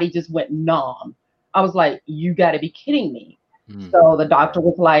my body just went numb. I was like, you got to be kidding me. So the doctor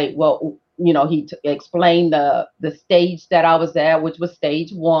was like, well, you know, he explained the stage that I was at, which was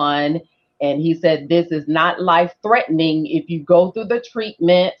stage 1. And he said, this is not life threatening if you go through the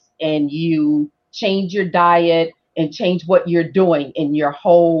treatments and you change your diet and change what you're doing in your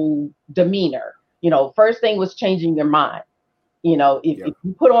whole demeanor. You know, first thing was changing your mind. You know, if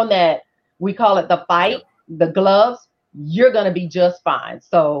you put on that, we call it the fight, the gloves, you're going to be just fine.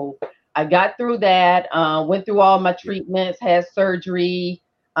 So I got through that, went through all my treatments, had surgery,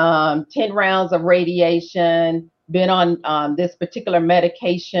 10 rounds of radiation, been on this particular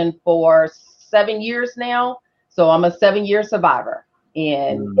medication for 7 years now. So I'm a 7-year survivor.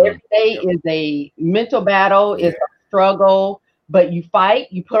 And every day is a mental battle, is a struggle, but you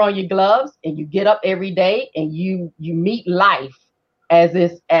fight, you put on your gloves, and you get up every day and you meet life as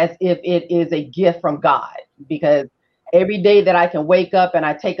if it is a gift from God, because every day that I can wake up and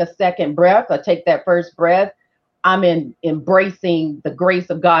I take a second breath or take that first breath, I'm embracing the grace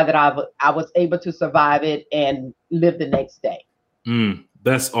of God that I was able to survive it and live the next day.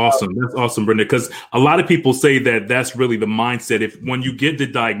 That's awesome. That's awesome, Brenda, because a lot of people say that that's really the mindset. If when you get the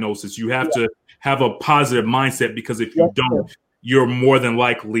diagnosis, you have to have a positive mindset, because if you don't, you're more than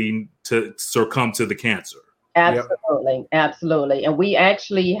likely to succumb to the cancer. Absolutely. Absolutely. And we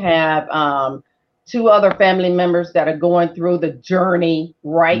actually have 2 other family members that are going through the journey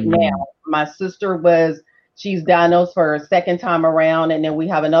right now. My sister she's diagnosed for a second time around. And then we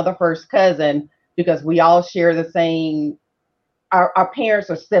have another first cousin, because we all share the same, our parents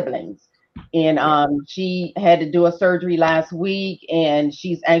are siblings. And she had to do a surgery last week, and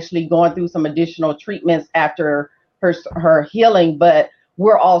she's actually going through some additional treatments after her healing, but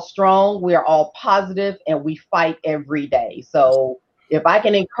we're all strong, we are all positive, and we fight every day. So if I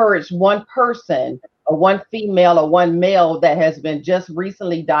can encourage one person, or one female or one male that has been just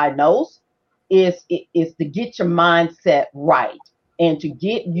recently diagnosed, is to get your mindset right and to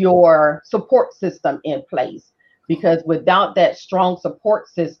get your support system in place. Because without that strong support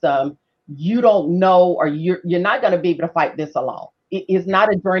system, you don't know, or you're not going to be able to fight this alone. It is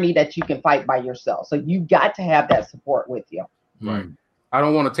not a journey that you can fight by yourself. So you got to have that support with you. Right. I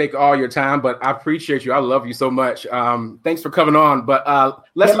don't want to take all your time, but I appreciate you. I love you so much. Thanks for coming on. But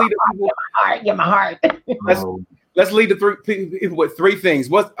let's lead the people. Get my heart. Let's lead the 3 people with 3 things.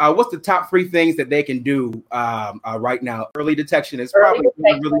 What's the top 3 things that they can do right now? Early detection is probably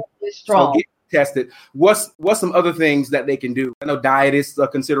really strong. So get tested. What's some other things that they can do? I know diet is a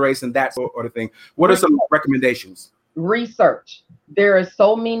consideration, that sort of thing. What are some recommendations? Research. There are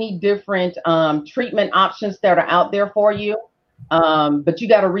so many different treatment options that are out there for you. But you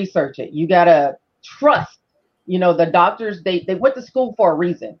got to research it. You got to trust, the doctors, they went to school for a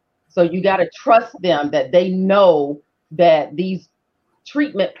reason. So you got to trust them that they know that these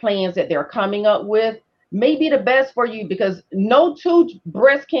treatment plans that they're coming up with may be the best for you, because no 2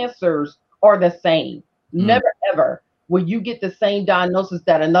 breast cancers are the same. Never, ever will you get the same diagnosis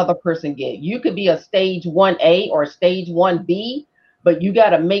that another person get. You could be a stage 1A or stage 1B, but you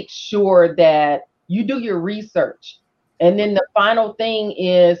got to make sure that you do your research. And then the final thing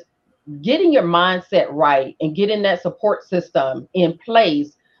is getting your mindset right and getting that support system in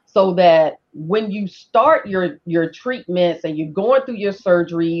place, so that when you start your treatments and you're going through your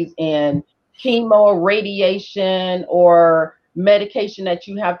surgeries and chemo, radiation, or medication that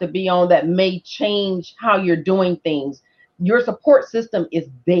you have to be on that may change how you're doing things, your support system is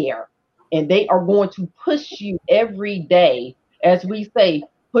there, and they are going to push you every day. As we say,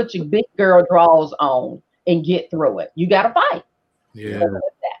 put your big girl draws on and get through it. You got to fight. Yeah.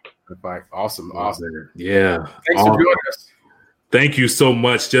 Fight. Awesome. Yeah. Thanks for joining us. Thank you so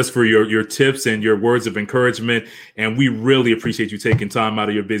much just for your tips and your words of encouragement. And we really appreciate you taking time out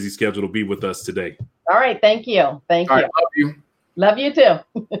of your busy schedule to be with us today. All right. Thank you. Thank you. Love you. Love you too.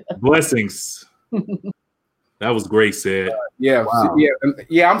 Blessings. That was great, Sid. Wow.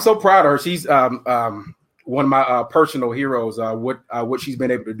 I'm so proud of her. She's one of my personal heroes. What she's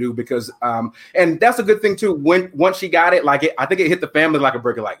been able to do, because and that's a good thing too. Once she got it, I think it hit the family like a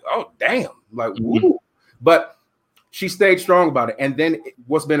brick. Like, oh damn, woo. But she stayed strong about it. And then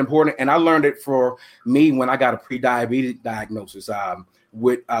what's been important, and I learned it for me when I got a pre-diabetes diagnosis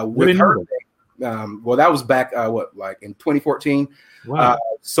with her. Well, that was back in 2014. Wow.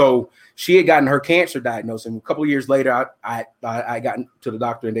 So she had gotten her cancer diagnosis, and a couple of years later, I got to the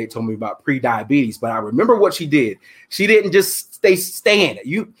doctor and they told me about pre-diabetes. But I remember what she did. She didn't just stay in it.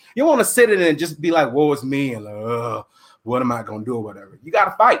 You want to sit in it and just be like, "Whoa, it's me," and what am I gonna do or whatever. You got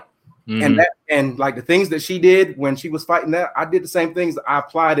to fight. Mm-hmm. And the things that she did when she was fighting that, I did the same things. I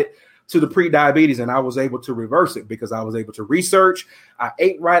applied it to the pre-diabetes, and I was able to reverse it because I was able to research. I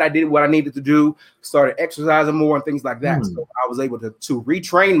ate right. I did what I needed to do, started exercising more and things like that. So I was able to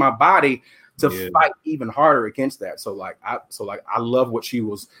retrain my body to fight even harder against that. So I love what she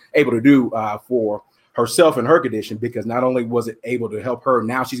was able to do for herself and her condition, because not only was it able to help her,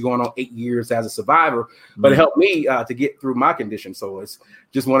 now she's going on 8 years as a survivor, but it helped me to get through my condition. So it's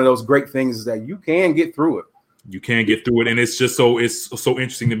just one of those great things that you can get through it. You can get through it. And it's so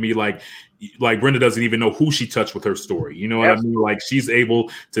interesting to me. Like Brenda doesn't even know who she touched with her story. You know what I mean? Like, she's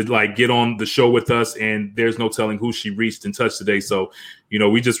able to get on the show with us, and there's no telling who she reached and touched today. So,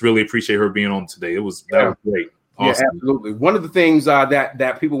 we just really appreciate her being on today. That was great. Awesome. Yeah, absolutely. One of the things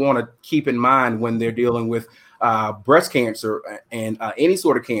that people want to keep in mind when they're dealing with breast cancer and any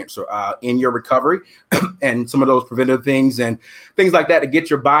sort of cancer in your recovery and some of those preventative things and things like that to get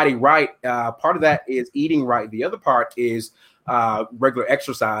your body right. Part of that is eating right. The other part is regular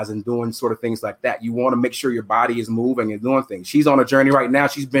exercise and doing sort of things like that. You want to make sure your body is moving and doing things. She's on a journey right now.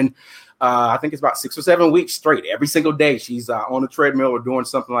 She's been, I think it's about 6 or 7 weeks straight. Every single day she's on a treadmill or doing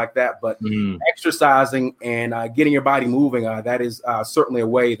something like that. But exercising and getting your body moving, that is certainly a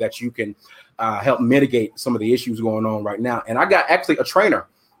way that you can help mitigate some of the issues going on right now. And I got actually a trainer.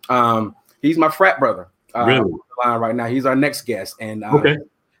 He's my frat brother. Really? Right now. He's our next guest. And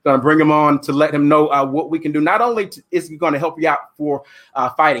going to bring him on to let him know what we can do. Not only is he going to help you out for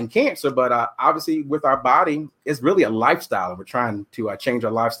fighting cancer, but obviously with our body, it's really a lifestyle. And we're trying to change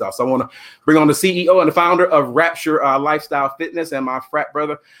our lifestyle. So I want to bring on the CEO and the founder of Rapture Lifestyle Fitness and my frat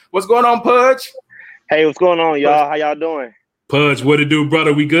brother. What's going on, Pudge? Hey, what's going on, y'all? How y'all doing? Pudge, what it do,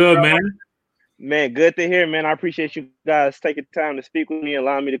 brother? We good, man? Man, good to hear, man. I appreciate you guys taking time to speak with me and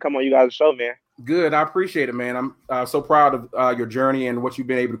allowing me to come on you guys' show, man. Good. I appreciate it, man. I'm so proud of your journey and what you've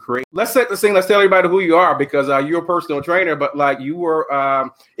been able to create. Let's set the scene. Let's tell everybody who you are, because you're a personal trainer, but like you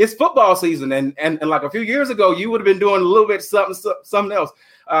were, it's football season. And like a few years ago, you would have been doing a little bit something else.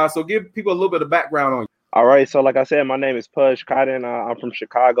 So give people a little bit of background on you. All right. So like I said, my name is Pudge Cotton. I'm from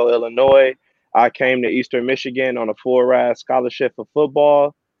Chicago, Illinois. I came to Eastern Michigan on a full ride scholarship for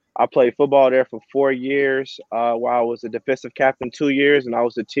football. I played football there for 4 years, while I was a defensive captain 2 years, and I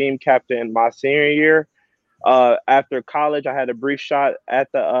was the team captain my senior year. After college, I had a brief shot at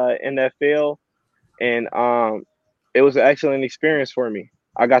the NFL, and it was an excellent experience for me.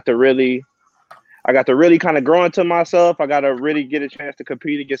 I got to really kind of grow into myself. I got to really get a chance to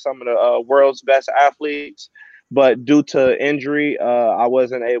compete against some of the world's best athletes. But due to injury, I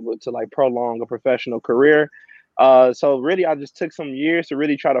wasn't able to like prolong a professional career. So really, I just took some years to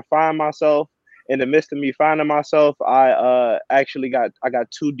really try to find myself. In the midst of me finding myself, I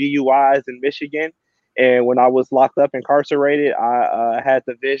got 2 DUIs in Michigan. And when I was locked up, incarcerated, I had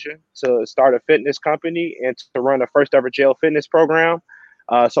the vision to start a fitness company and to run the first ever jail fitness program.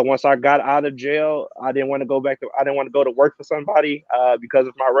 So once I got out of jail, I didn't want to go to work for somebody because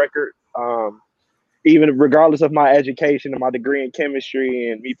of my record. Even regardless of my education and my degree in chemistry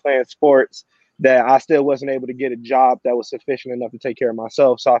and me playing sports, that I still wasn't able to get a job that was sufficient enough to take care of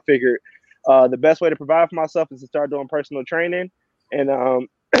myself. So I figured the best way to provide for myself is to start doing personal training. And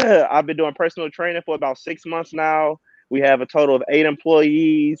I've been doing personal training for about 6 months now. We have a total of 8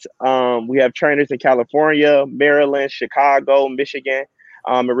 employees. We have trainers in California, Maryland, Chicago, Michigan.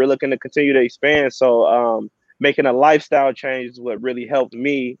 And we're looking to continue to expand. So making a lifestyle change is what really helped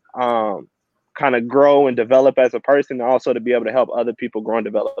me kind of grow and develop as a person, and also to be able to help other people grow and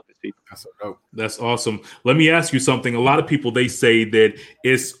develop as people. That's so dope. That's awesome. Let me ask you something. A lot of people, they say that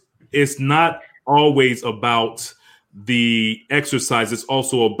it's not always about the exercise. It's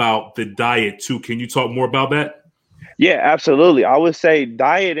also about the diet too. Can you talk more about that? Yeah, absolutely. I would say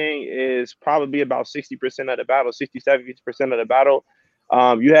dieting is probably about 60% of the battle, 60-70% of the battle.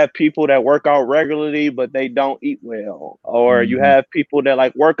 You have people that work out regularly, but they don't eat well. Or you have people that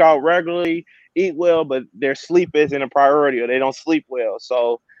like work out regularly, eat well, but their sleep isn't a priority, or they don't sleep well.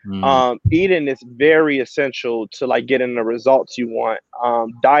 So eating is very essential to like getting the results you want.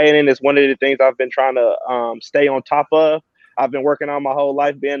 Dieting is one of the things I've been trying to stay on top of. I've been working on my whole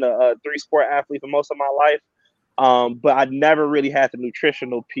life, being a 3-sport athlete for most of my life. But I never really had the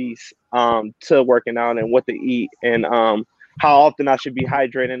nutritional piece to working out and what to eat and how often I should be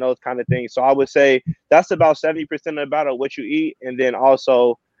hydrating and those kind of things. So I would say that's about 70% of the battle, what you eat, and then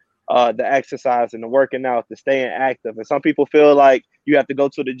also the exercise and the working out, the staying active. And some people feel like you have to go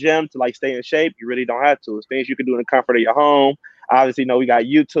to the gym to like stay in shape. You really don't have to. It's things you can do in the comfort of your home. Obviously, we got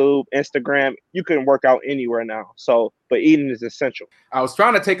YouTube, Instagram. You can work out anywhere now. So, but eating is essential. I was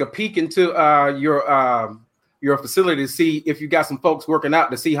trying to take a peek into your facility to see if you got some folks working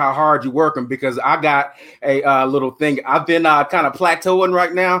out, to see how hard you're working, because I got a little thing. I've been kind of plateauing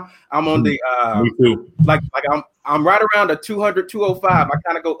right now. I'm on the Me too. like I'm right around the 200, 205. I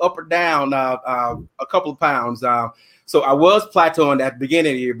kind of go up or down a couple of pounds. So I was plateauing at the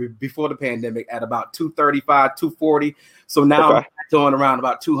beginning of the year before the pandemic at about 235, 240. So now I'm plateauing around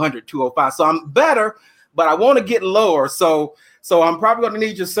about 200, 205. So I'm better, but I want to get lower. So I'm probably going to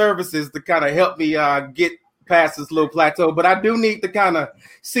need your services to kind of help me get past this little plateau, but I do need to kind of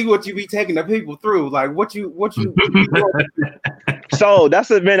see what you be taking the people through, like what you So that's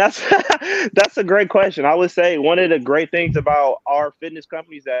a great question. I would say one of the great things about our fitness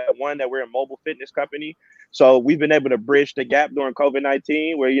company is that we're a mobile fitness company. So we've been able to bridge the gap during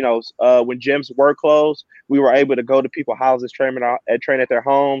COVID-19 where, when gyms were closed, we were able to go to people's houses, train at their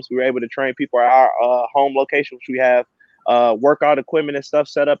homes. We were able to train people at our home location, which we have workout equipment and stuff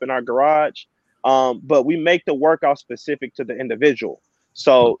set up in our garage. But we make the workout specific to the individual.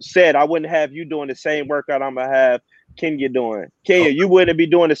 So I wouldn't have you doing the same workout I'm going to have Kenya doing? Kenya, you wouldn't be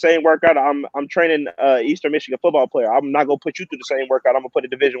doing the same workout. I'm training Eastern Michigan football player. I'm not gonna put you through the same workout. I'm gonna put a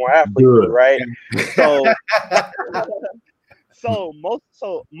Division I athlete through it, right? So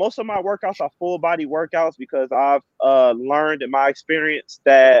most of my workouts are full body workouts because I've learned in my experience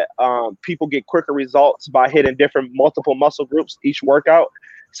that people get quicker results by hitting multiple muscle groups each workout.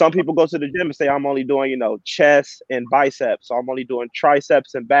 Some people go to the gym and say, I'm only doing, chest and biceps. So I'm only doing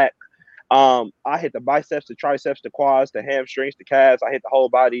triceps and back. I hit the biceps, the triceps, the quads, the hamstrings, the calves. I hit the whole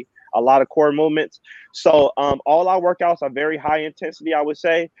body, a lot of core movements. So all our workouts are very high intensity, I would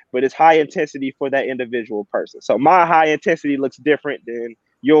say, but it's high intensity for that individual person. So my high intensity looks different than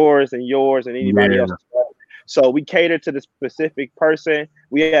yours and anybody else. So we cater to the specific person.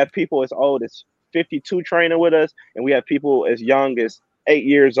 We have people as old as 52 training with us, and we have people as young as 8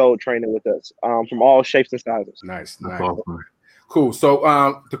 years old training with us from all shapes and sizes. Nice. Cool.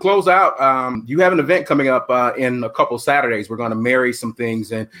 So to close out, you have an event coming up in a couple Saturdays. We're going to marry some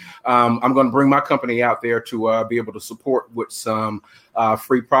things, and I'm going to bring my company out there to be able to support with some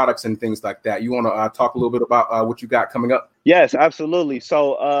free products and things like that. You want to talk a little bit about what you got coming up? Yes, absolutely.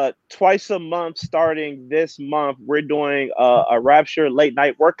 So twice a month, starting this month, we're doing a Rapture late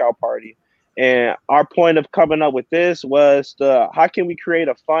night workout party. And our point of coming up with this was how can we create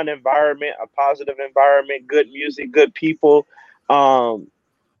a fun environment, a positive environment, good music, good people,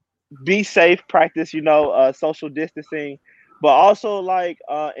 be safe, practice, social distancing, but also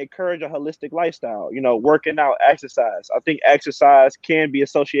encourage a holistic lifestyle, working out, exercise. I think exercise can be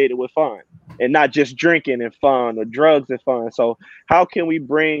associated with fun and not just drinking and fun or drugs and fun. So how can we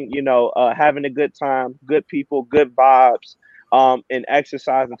bring, having a good time, good people, good vibes, and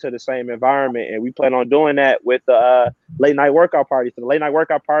exercise into the same environment? And we plan on doing that with the late night workout party. So the late night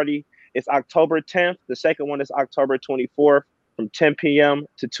workout party is October 10th. The second one is October 24th from 10 p.m.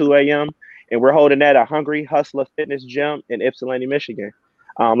 to 2 a.m. And we're holding that at Hungry Hustler Fitness Gym in Ypsilanti, Michigan.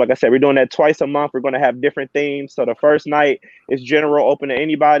 Like I said, we're doing that twice a month. We're going to have different themes. So the first night is general, open to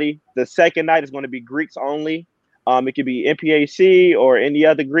anybody. The second night is going to be Greeks only. It could be MPAC or any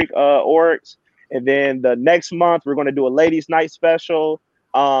other Greek orgs. And then the next month, we're going to do a ladies' night special.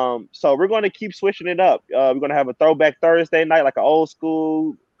 So we're going to keep switching it up. We're going to have a throwback Thursday night, like an old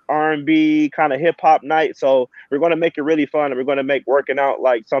school R&B kind of hip hop night. So we're going to make it really fun, and we're going to make working out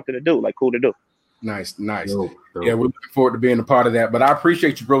like something to do, like cool to do. Nice. Dope. Yeah, we're looking forward to being a part of that. But I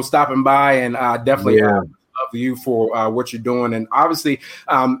appreciate you, bro, stopping by, and definitely love you for what you're doing. And obviously,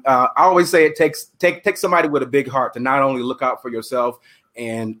 I always say it takes somebody with a big heart to not only look out for yourself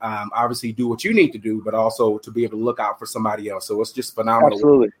and obviously do what you need to do, but also to be able to lock out for somebody else. So it's just phenomenal.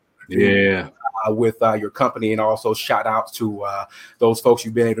 Absolutely. With your company, and also shout out to those folks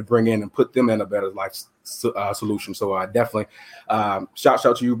you've been able to bring in and put them in a better life solution. So definitely shout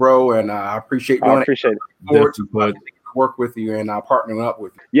out to you, bro, and I appreciate doing it. Work with you and partnering up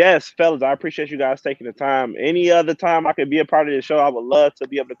with you. Yes, fellas, I appreciate you guys taking the time. Any other time I could be a part of the show, I would love to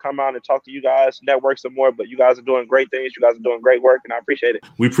be able to come out and talk to you guys, network some more. But you guys are doing great things. You guys are doing great work, and I appreciate it.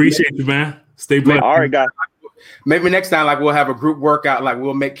 We appreciate you, man. Stay blessed. All right, guys. Maybe next time, we'll have a group workout.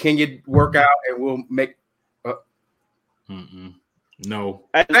 We'll make Kenya work out, and we'll make. No.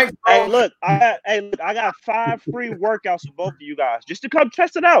 Hey, look, I got 5 free workouts for both of you guys, just to come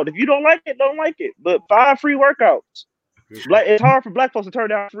test it out. If you don't like it, don't like it. But 5 free workouts. It's hard for black folks to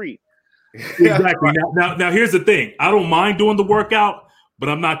turn down free. Exactly. Now, here's the thing. I don't mind doing the workout, but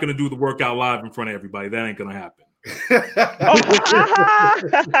I'm not going to do the workout live in front of everybody. That ain't going to happen.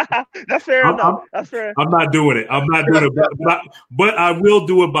 That's fair enough. That's fair. I'm not doing it. But I will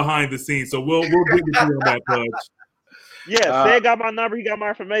do it behind the scenes. So we'll get with you on that, Pudge. Yeah, Stan got my number. He got my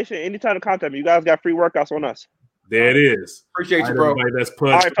information. Anytime to contact me. You guys got free workouts on us. There it is. Appreciate you, bro. That's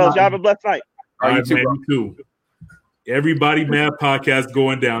Pudge. All right, fellas. Y'all have a blessed night. All right, man. You too. Everybody Mad podcast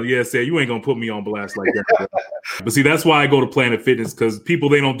going down. Yeah, say you ain't gonna put me on blast like that. But see, that's why I go to Planet Fitness, because people,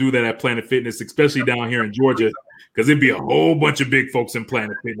 they don't do that at Planet Fitness, especially down here in Georgia, because it'd be a whole bunch of big folks in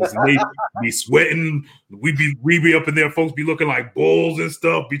Planet Fitness, and they be sweating. We be up in there, folks be looking like bulls and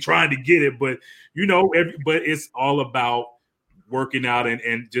stuff, be trying to get it, but but it's all about working out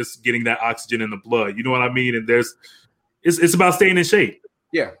and just getting that oxygen in the blood. You know what I mean? And it's about staying in shape.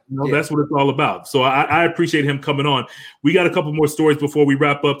 Yeah, that's what it's all about. So I appreciate him coming on. We got a couple more stories before we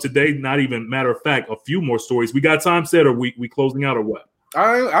wrap up today. Not even matter of fact, a few more stories. We got time set, or we closing out, or what?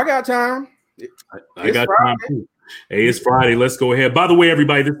 I got time. I got time too. Hey, it's Friday. Let's go ahead. By the way,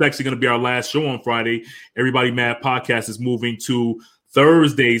 everybody, this is actually going to be our last show on Friday. Everybody Mad podcast is moving to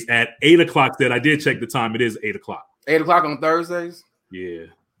Thursdays at 8:00. I did check the time. It is 8:00. 8:00 on Thursdays. Yeah,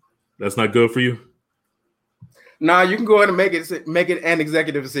 that's not good for you. Nah, you can go ahead and make it an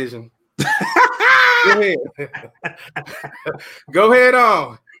executive decision. Go ahead. Go ahead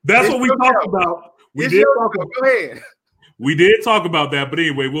on. That's what we talked about. We did talk about. Go ahead. We did talk about that, but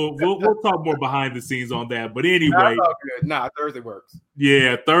anyway, we'll talk more behind the scenes on that. But anyway, Thursday works.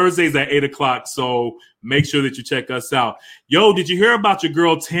 Yeah, Thursdays at 8:00. So make sure that you check us out. Yo, did you hear about your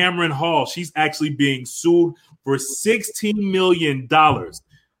girl Tamron Hall? She's actually being sued for $16 million. I'm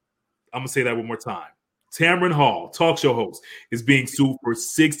gonna say that one more time. Tamron Hall, talk show host, is being sued for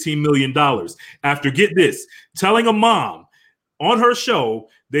 $16 million after, get this, telling a mom on her show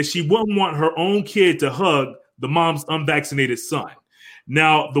that she wouldn't want her own kid to hug the mom's unvaccinated son.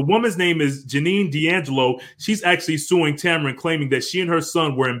 Now, the woman's name is Janine D'Angelo. She's actually suing Tamron, claiming that she and her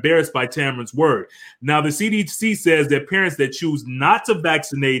son were embarrassed by Tamron's word. Now, the CDC says that parents that choose not to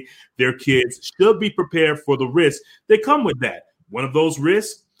vaccinate their kids should be prepared for the risks that come with that. One of those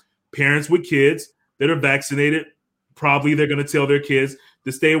risks, parents with kids that are vaccinated, probably they're going to tell their kids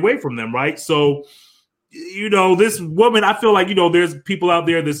to stay away from them, right? So, you know, this woman, I feel like, you know, there's people out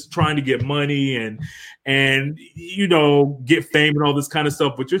there that's trying to get money and you know, get fame and all this kind of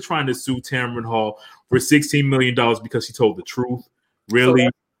stuff, but you're trying to sue Tamron Hall for $16 million because she told the truth. Really?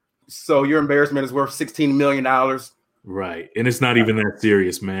 So your embarrassment is worth $16 million? Right. And it's not even that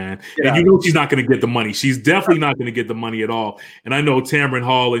serious, man. And you know she's not going to get the money. She's definitely not going to get the money at all. And I know Tamron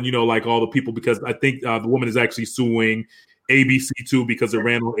Hall and, you know, like all the people, because I think the woman is actually suing ABC too because it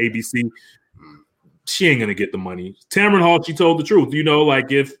ran on ABC. She ain't gonna get the money. Tamron Hall, she told the truth. You know,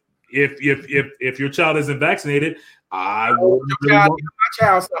 like if your child isn't vaccinated, I will give my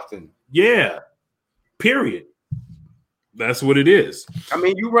child something. Yeah. Period. That's what it is. I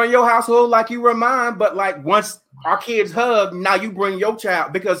mean, you run your household like you run mine, but like once our kids hug, now you bring your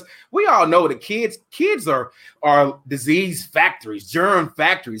child, because we all know that kids are disease factories, germ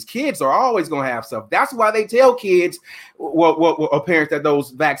factories. Kids are always going to have stuff. That's why they tell kids, parents, that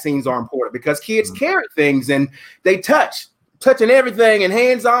those vaccines are important, because kids carry things and they touching everything and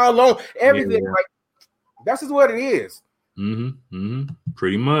hands all on everything. Like, that's just what it is.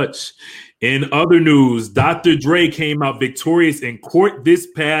 Pretty much. In other news, Dr. Dre came out victorious in court this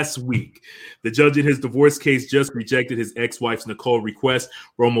past week. The judge in his divorce case just rejected his ex-wife's Nicole request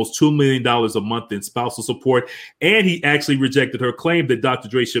for almost $2 million a month in spousal support, and he actually rejected her claim that Dr.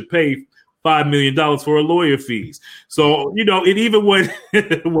 Dre should pay $5 million for her lawyer fees. So, you know, and even when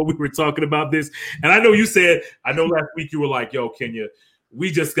we were talking about this, and I know you said, I know last week you were like, yo, Kenya,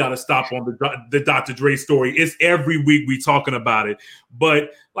 we just got to stop on the Dr. Dre story. It's every week we talking about it.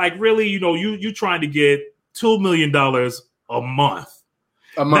 But like, really, you know, you trying to get $2 million a month.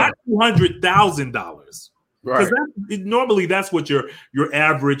 Not $200,000. Right. Because normally that's what your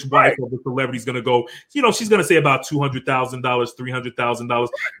average wife of a celebrity is going to go. You know, she's going to say about $200,000, $300,000.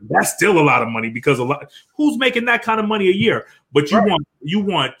 That's still a lot of money, because who's making that kind of money a year? But you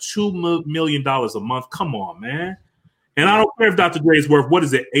want $2 million a month. Come on, man. And I don't care if Dr. Dre is worth, what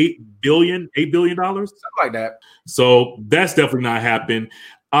is it, $8 billion? Something like that. So that's definitely not happening.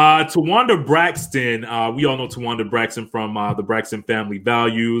 Tawanda Braxton, we all know Tawanda Braxton from the Braxton Family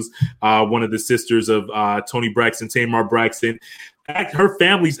Values, one of the sisters of Tony Braxton, Tamar Braxton. Her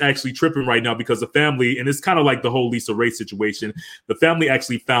family's actually tripping right now because the family, and it's kind of like the whole Lisa Ray situation, the family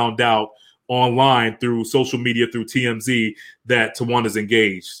actually found out online through social media, through TMZ, that Tawanda's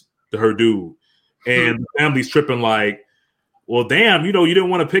engaged to her dude. And the family's tripping like, well, damn, you know, you didn't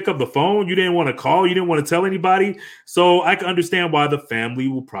want to pick up the phone. You didn't want to call. You didn't want to tell anybody. So I can understand why the family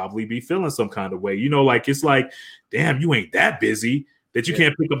will probably be feeling some kind of way. You know, like, it's like, damn, you ain't that busy that you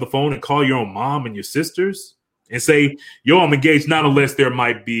can't pick up the phone and call your own mom and your sisters and say, yo, I'm engaged, not unless there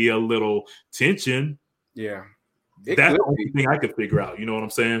might be a little tension. Yeah. That's the only thing I could figure out. You know what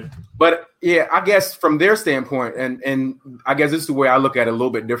I'm saying? But yeah, I guess from their standpoint, and I guess this is the way I look at it, a little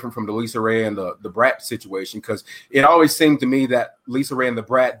bit different from the Lisa Ray and the Brat situation, because it always seemed to me that Lisa Ray and the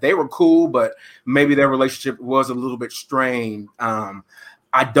Brat, they were cool, but maybe their relationship was a little bit strained.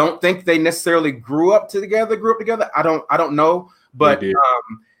 I don't think they necessarily grew up together. I don't know, but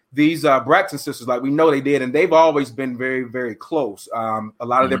these Braxton sisters, like, we know they did, and they've always been very, very close. A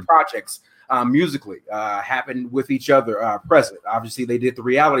lot of their projects musically happened with each other present. Obviously, they did the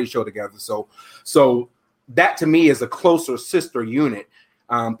reality show together. So that to me is a closer sister unit.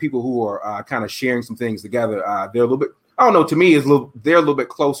 People who are kind of sharing some things together. They're a little bit, I don't know, to me they're a little bit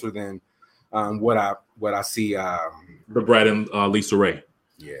closer than what I see. The Brad and Lisa Ray.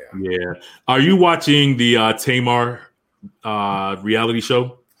 Yeah. Are you watching the Tamar reality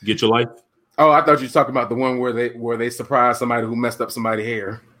show, Get Your Life? Oh, I thought you were talking about the one where they surprised somebody who messed up somebody's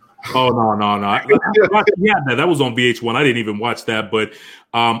hair. Oh, no. Yeah, that was on VH1. I didn't even watch that, but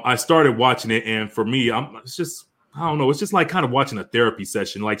I started watching it, and for me, it's just I don't know. It's just like kind of watching a therapy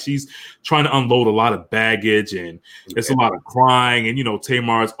session. Like she's trying to unload a lot of baggage and it's a lot of crying. And,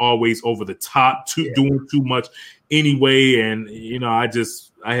 Tamar is always over the top, doing too much anyway. And,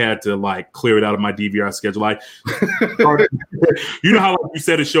 I had to like clear it out of my DVR schedule. You know how like you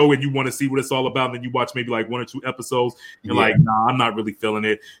set a show and you want to see what it's all about, and then you watch maybe like 1 or 2 episodes. You're like, nah, I'm not really feeling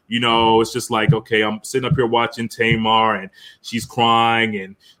it. It's just like, okay, I'm sitting up here watching Tamar and she's crying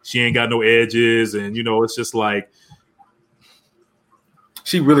and she ain't got no edges, and it's just like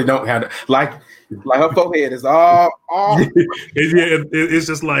she really don't have it. Like her forehead is all. It's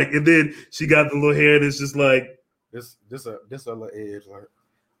just like, and then she got the little head. It's just like this a little edge like.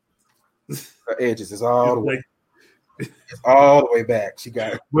 Her edges is all the way. It's all the way back. She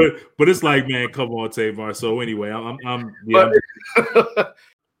got it. But it's like, man, come on, Tamar. So anyway, I'm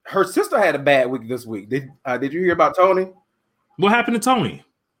her sister had a bad week this week. Did you hear about Tony? What happened to Tony?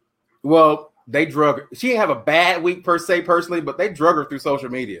 Well, they drug her. She didn't have a bad week per se personally, but they drug her through social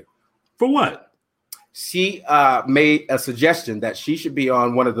media. For what? She made a suggestion that she should be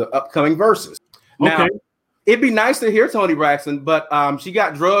on one of the upcoming verses. Now, it'd be nice to hear Toni Braxton, but she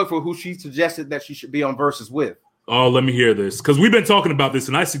got drugged for who she suggested that she should be on verses with. Oh, let me hear this, because we've been talking about this,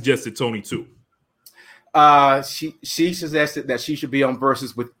 and I suggested Toni too. She suggested that she should be on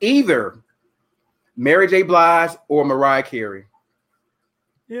verses with either Mary J. Blige or Mariah Carey.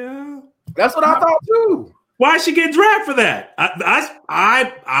 Yeah, that's what I thought too. Why is she getting dragged for that?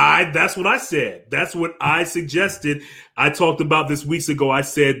 I that's what I said. That's what I suggested. I talked about this weeks ago. I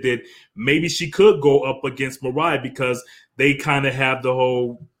said that maybe she could go up against Mariah because they kind of have the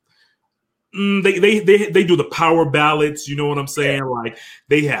whole they do the power ballads. You know what I'm saying? Like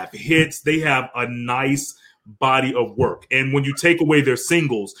they have hits. They have a nice body of work. And when you take away their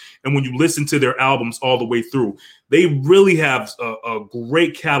singles and when you listen to their albums all the way through, they really have a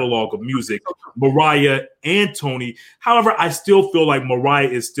great catalog of music, Mariah and Toni. However, I still feel like Mariah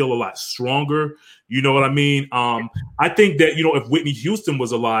is still a lot stronger. You know what I mean? I think that, if Whitney Houston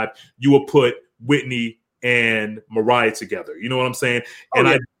was alive, you would put Whitney and Mariah together. You know what I'm saying?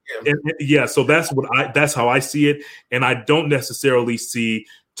 So that's how I see it. And I don't necessarily see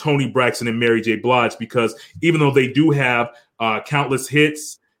Toni Braxton and Mary J. Blige, because even though they do have countless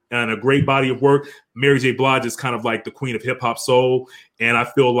hits and a great body of work, Mary J. Blige is kind of like the queen of hip hop soul. And I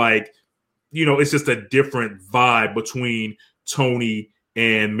feel like, it's just a different vibe between Toni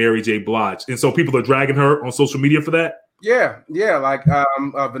and Mary J. Blige. And so people are dragging her on social media for that. Yeah. Like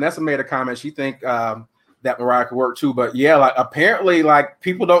Vanessa made a comment. She think that Mariah could work too, but like apparently like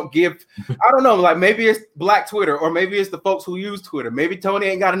people don't give, I don't know, like maybe it's Black Twitter or maybe it's the folks who use Twitter. Maybe Toni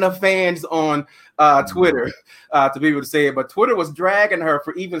ain't got enough fans on Twitter to be able to say it, but Twitter was dragging her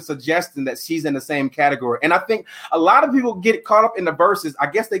for even suggesting that she's in the same category. And I think a lot of people get caught up in the verses. I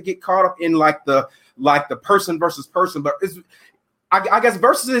guess they get caught up in like the person versus person, but I guess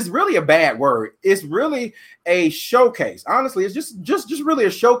versus is really a bad word. It's really a showcase. Honestly, it's just really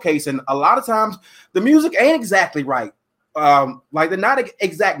a showcase. And a lot of times the music ain't exactly right. Like they're not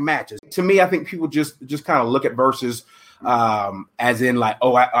exact matches. To me, I think people just kind of look at verses as in like,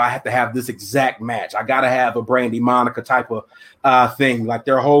 oh, I have to have this exact match. I got to have a Brandy Monica type of thing. Like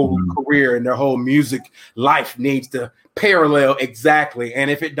their whole career and their whole music life needs to parallel exactly.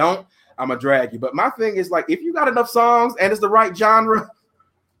 And if it don't, I'm gonna drag you. But my thing is like, if you got enough songs and it's the right genre,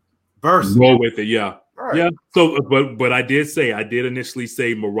 verse. Go with it, yeah. Right. Yeah. So, but I did initially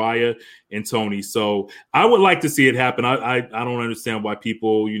say Mariah and Toni. So I would like to see it happen. I don't understand why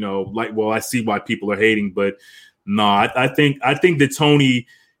people, I see why people are hating, but no, I think that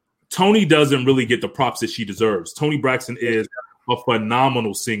Toni doesn't really get the props that she deserves. Toni Braxton is a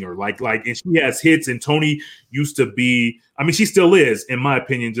phenomenal singer. Like, and she has hits, and Toni used to be, I mean, she still is, in my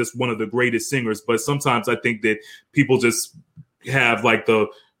opinion, just one of the greatest singers. But sometimes I think that people just have like the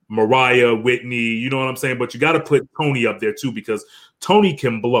Mariah, Whitney, you know what I'm saying? But you got to put Toni up there too, because Toni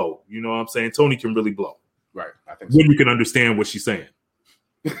can blow. You know what I'm saying? Toni can really blow. Right. I think so. When you can understand what she's saying.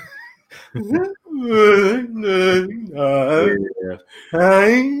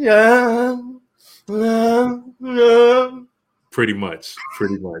 Pretty much.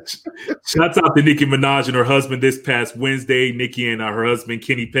 Shouts out to Nicki Minaj and her husband this past Wednesday. Nicki and her husband,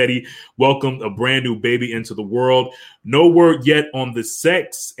 Kenny Petty, welcomed a brand new baby into the world. No word yet on the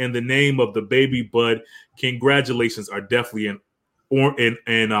sex and the name of the baby, but congratulations are definitely in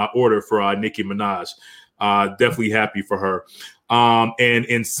order for Nicki Minaj. Definitely happy for her. And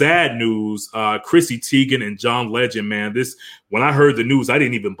in sad news, Chrissy Teigen and John Legend, man, when I heard the news, I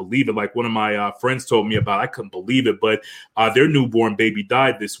didn't even believe it. Like one of my friends told me about, I couldn't believe it, but their newborn baby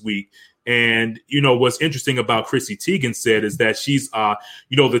died this week. And, what's interesting about Chrissy Teigen said is that she's,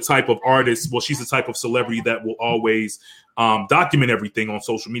 the type of artist. Well, she's the type of celebrity that will always document everything on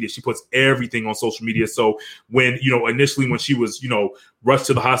social media. She puts everything on social media. So when, initially when she was, rushed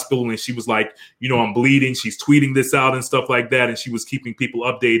to the hospital and she was like, I'm bleeding, she's tweeting this out and stuff like that. And she was keeping people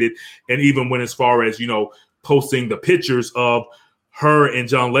updated. And even when as far as, posting the pictures of her and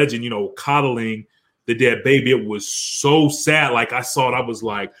John Legend, coddling the dead baby, it was so sad. Like I saw it, I was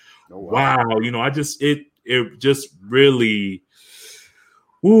like, wow, it just really,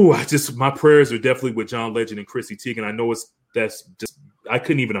 my prayers are definitely with John Legend and Chrissy Teigen. I know I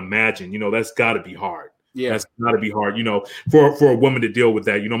couldn't even imagine, that's gotta be hard. Yeah, that's gotta be hard, for a woman to deal with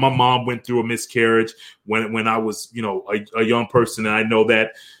that. My mom went through a miscarriage when I was, a young person. And I know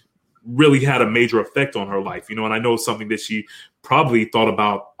that really had a major effect on her life, and I know it's something that she probably thought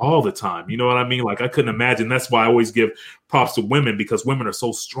about all the time. You know what I mean? Like I couldn't imagine. That's why I always give props to women, because women are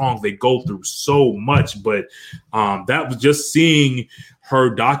so strong. They go through so much, but that was just seeing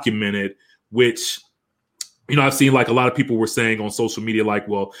her documented, which, I've seen like a lot of people were saying on social media, like,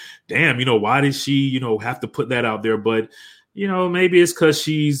 well, damn, why did she, have to put that out there? But maybe it's because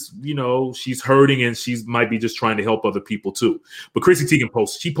she's hurting and she might be just trying to help other people too. But Chrissy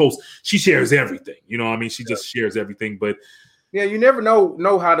Teigen she shares everything. She just shares everything. But yeah, you never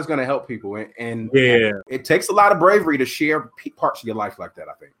know how that's going to help people. And it takes a lot of bravery to share parts of your life like that,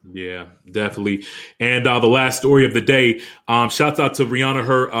 I think. Yeah, definitely. And the last story of the day, shouts out to Rihanna.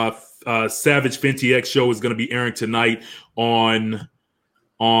 Her Savage Fenty X show is going to be airing tonight on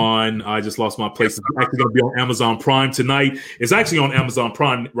I just lost my place. It's actually going to be on Amazon Prime tonight. It's actually on Amazon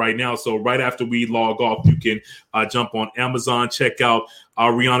Prime right now. So right after we log off, you can jump on Amazon, check out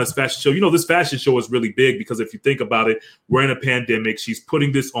Rihanna's fashion show. This fashion show is really big because if you think about it, we're in a pandemic. She's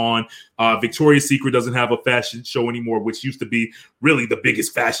putting this on. Victoria's Secret doesn't have a fashion show anymore, which used to be really the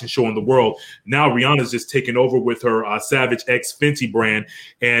biggest fashion show in the world. Now Rihanna's just taken over with her Savage X Fenty brand.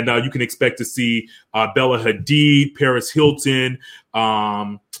 And you can expect to see Bella Hadid, Paris Hilton,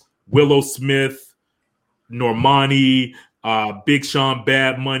 Willow Smith, Normani, Big Sean,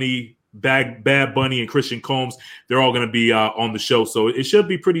 Bad Bunny, and Christian Combs. They're all going to be on the show, so it should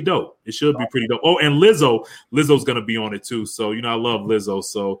be pretty dope. Oh, and Lizzo's going to be on it too. So I love Lizzo.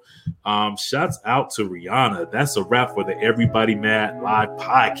 So shouts out to Rihanna. That's a wrap for the Everybody Mad Live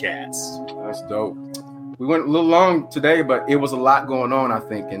podcast. That's dope. We went a little long today, but it was a lot going on, I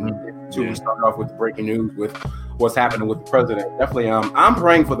think. And we start off with the breaking news with what's happening with the president. Definitely, I'm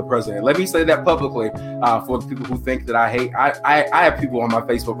praying for the president. Let me say that publicly for the people who think that I hate. I have people on my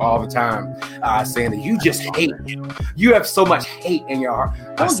Facebook all the time saying that you just hate. You have so much hate in your heart.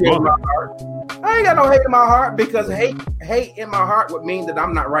 I ain't got no hate in my heart, because hate in my heart would mean that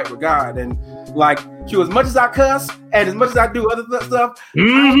I'm not right with God. And like, as much as I cuss and as much as I do other stuff,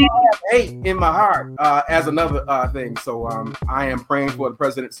 I have hate in my heart as another thing. So I am praying for the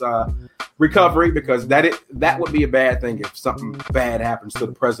president's recovery, because that would be a bad thing if something bad happens to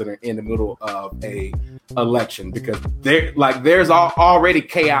the president in the middle of a election, because there's already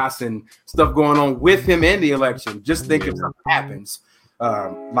chaos and stuff going on with him in the election. Just think if something happens.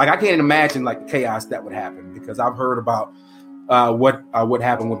 I can't imagine the chaos that would happen, because I've heard about what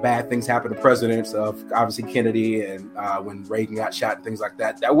happened when bad things happen to presidents, of obviously Kennedy and when Reagan got shot and things like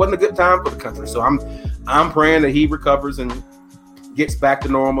that. That wasn't a good time for the country. So I'm praying that he recovers and gets back to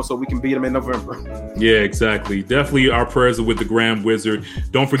normal so we can beat him in November. Yeah, exactly. Definitely our prayers are with the Grand Wizard.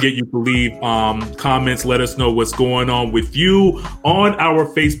 Don't forget, you can leave comments. Let us know what's going on with you on our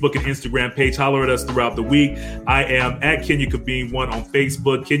Facebook and Instagram page. Holler at us throughout the week. I am at Kenya Kabine 1 on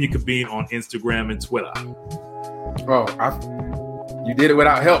Facebook, Kenya Kabine on Instagram and Twitter. Oh, you did it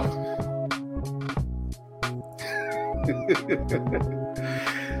without help.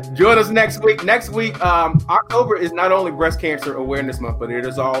 Join us next week. October is not only Breast Cancer Awareness Month, but it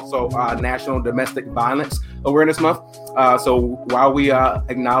is also National Domestic Violence Awareness Month. So while we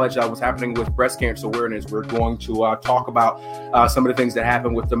acknowledge what's happening with breast cancer awareness, we're going to talk about some of the things that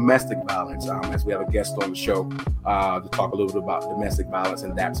happen with domestic violence, as we have a guest on the show to talk a little bit about domestic violence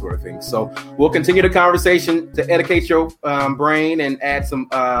and that sort of thing. So we'll continue the conversation to educate your brain and add some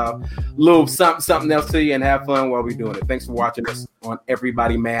little something else to you and have fun while we're doing it. Thanks for watching us on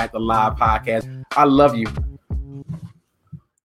Everybody Mad, the live podcast. I love you.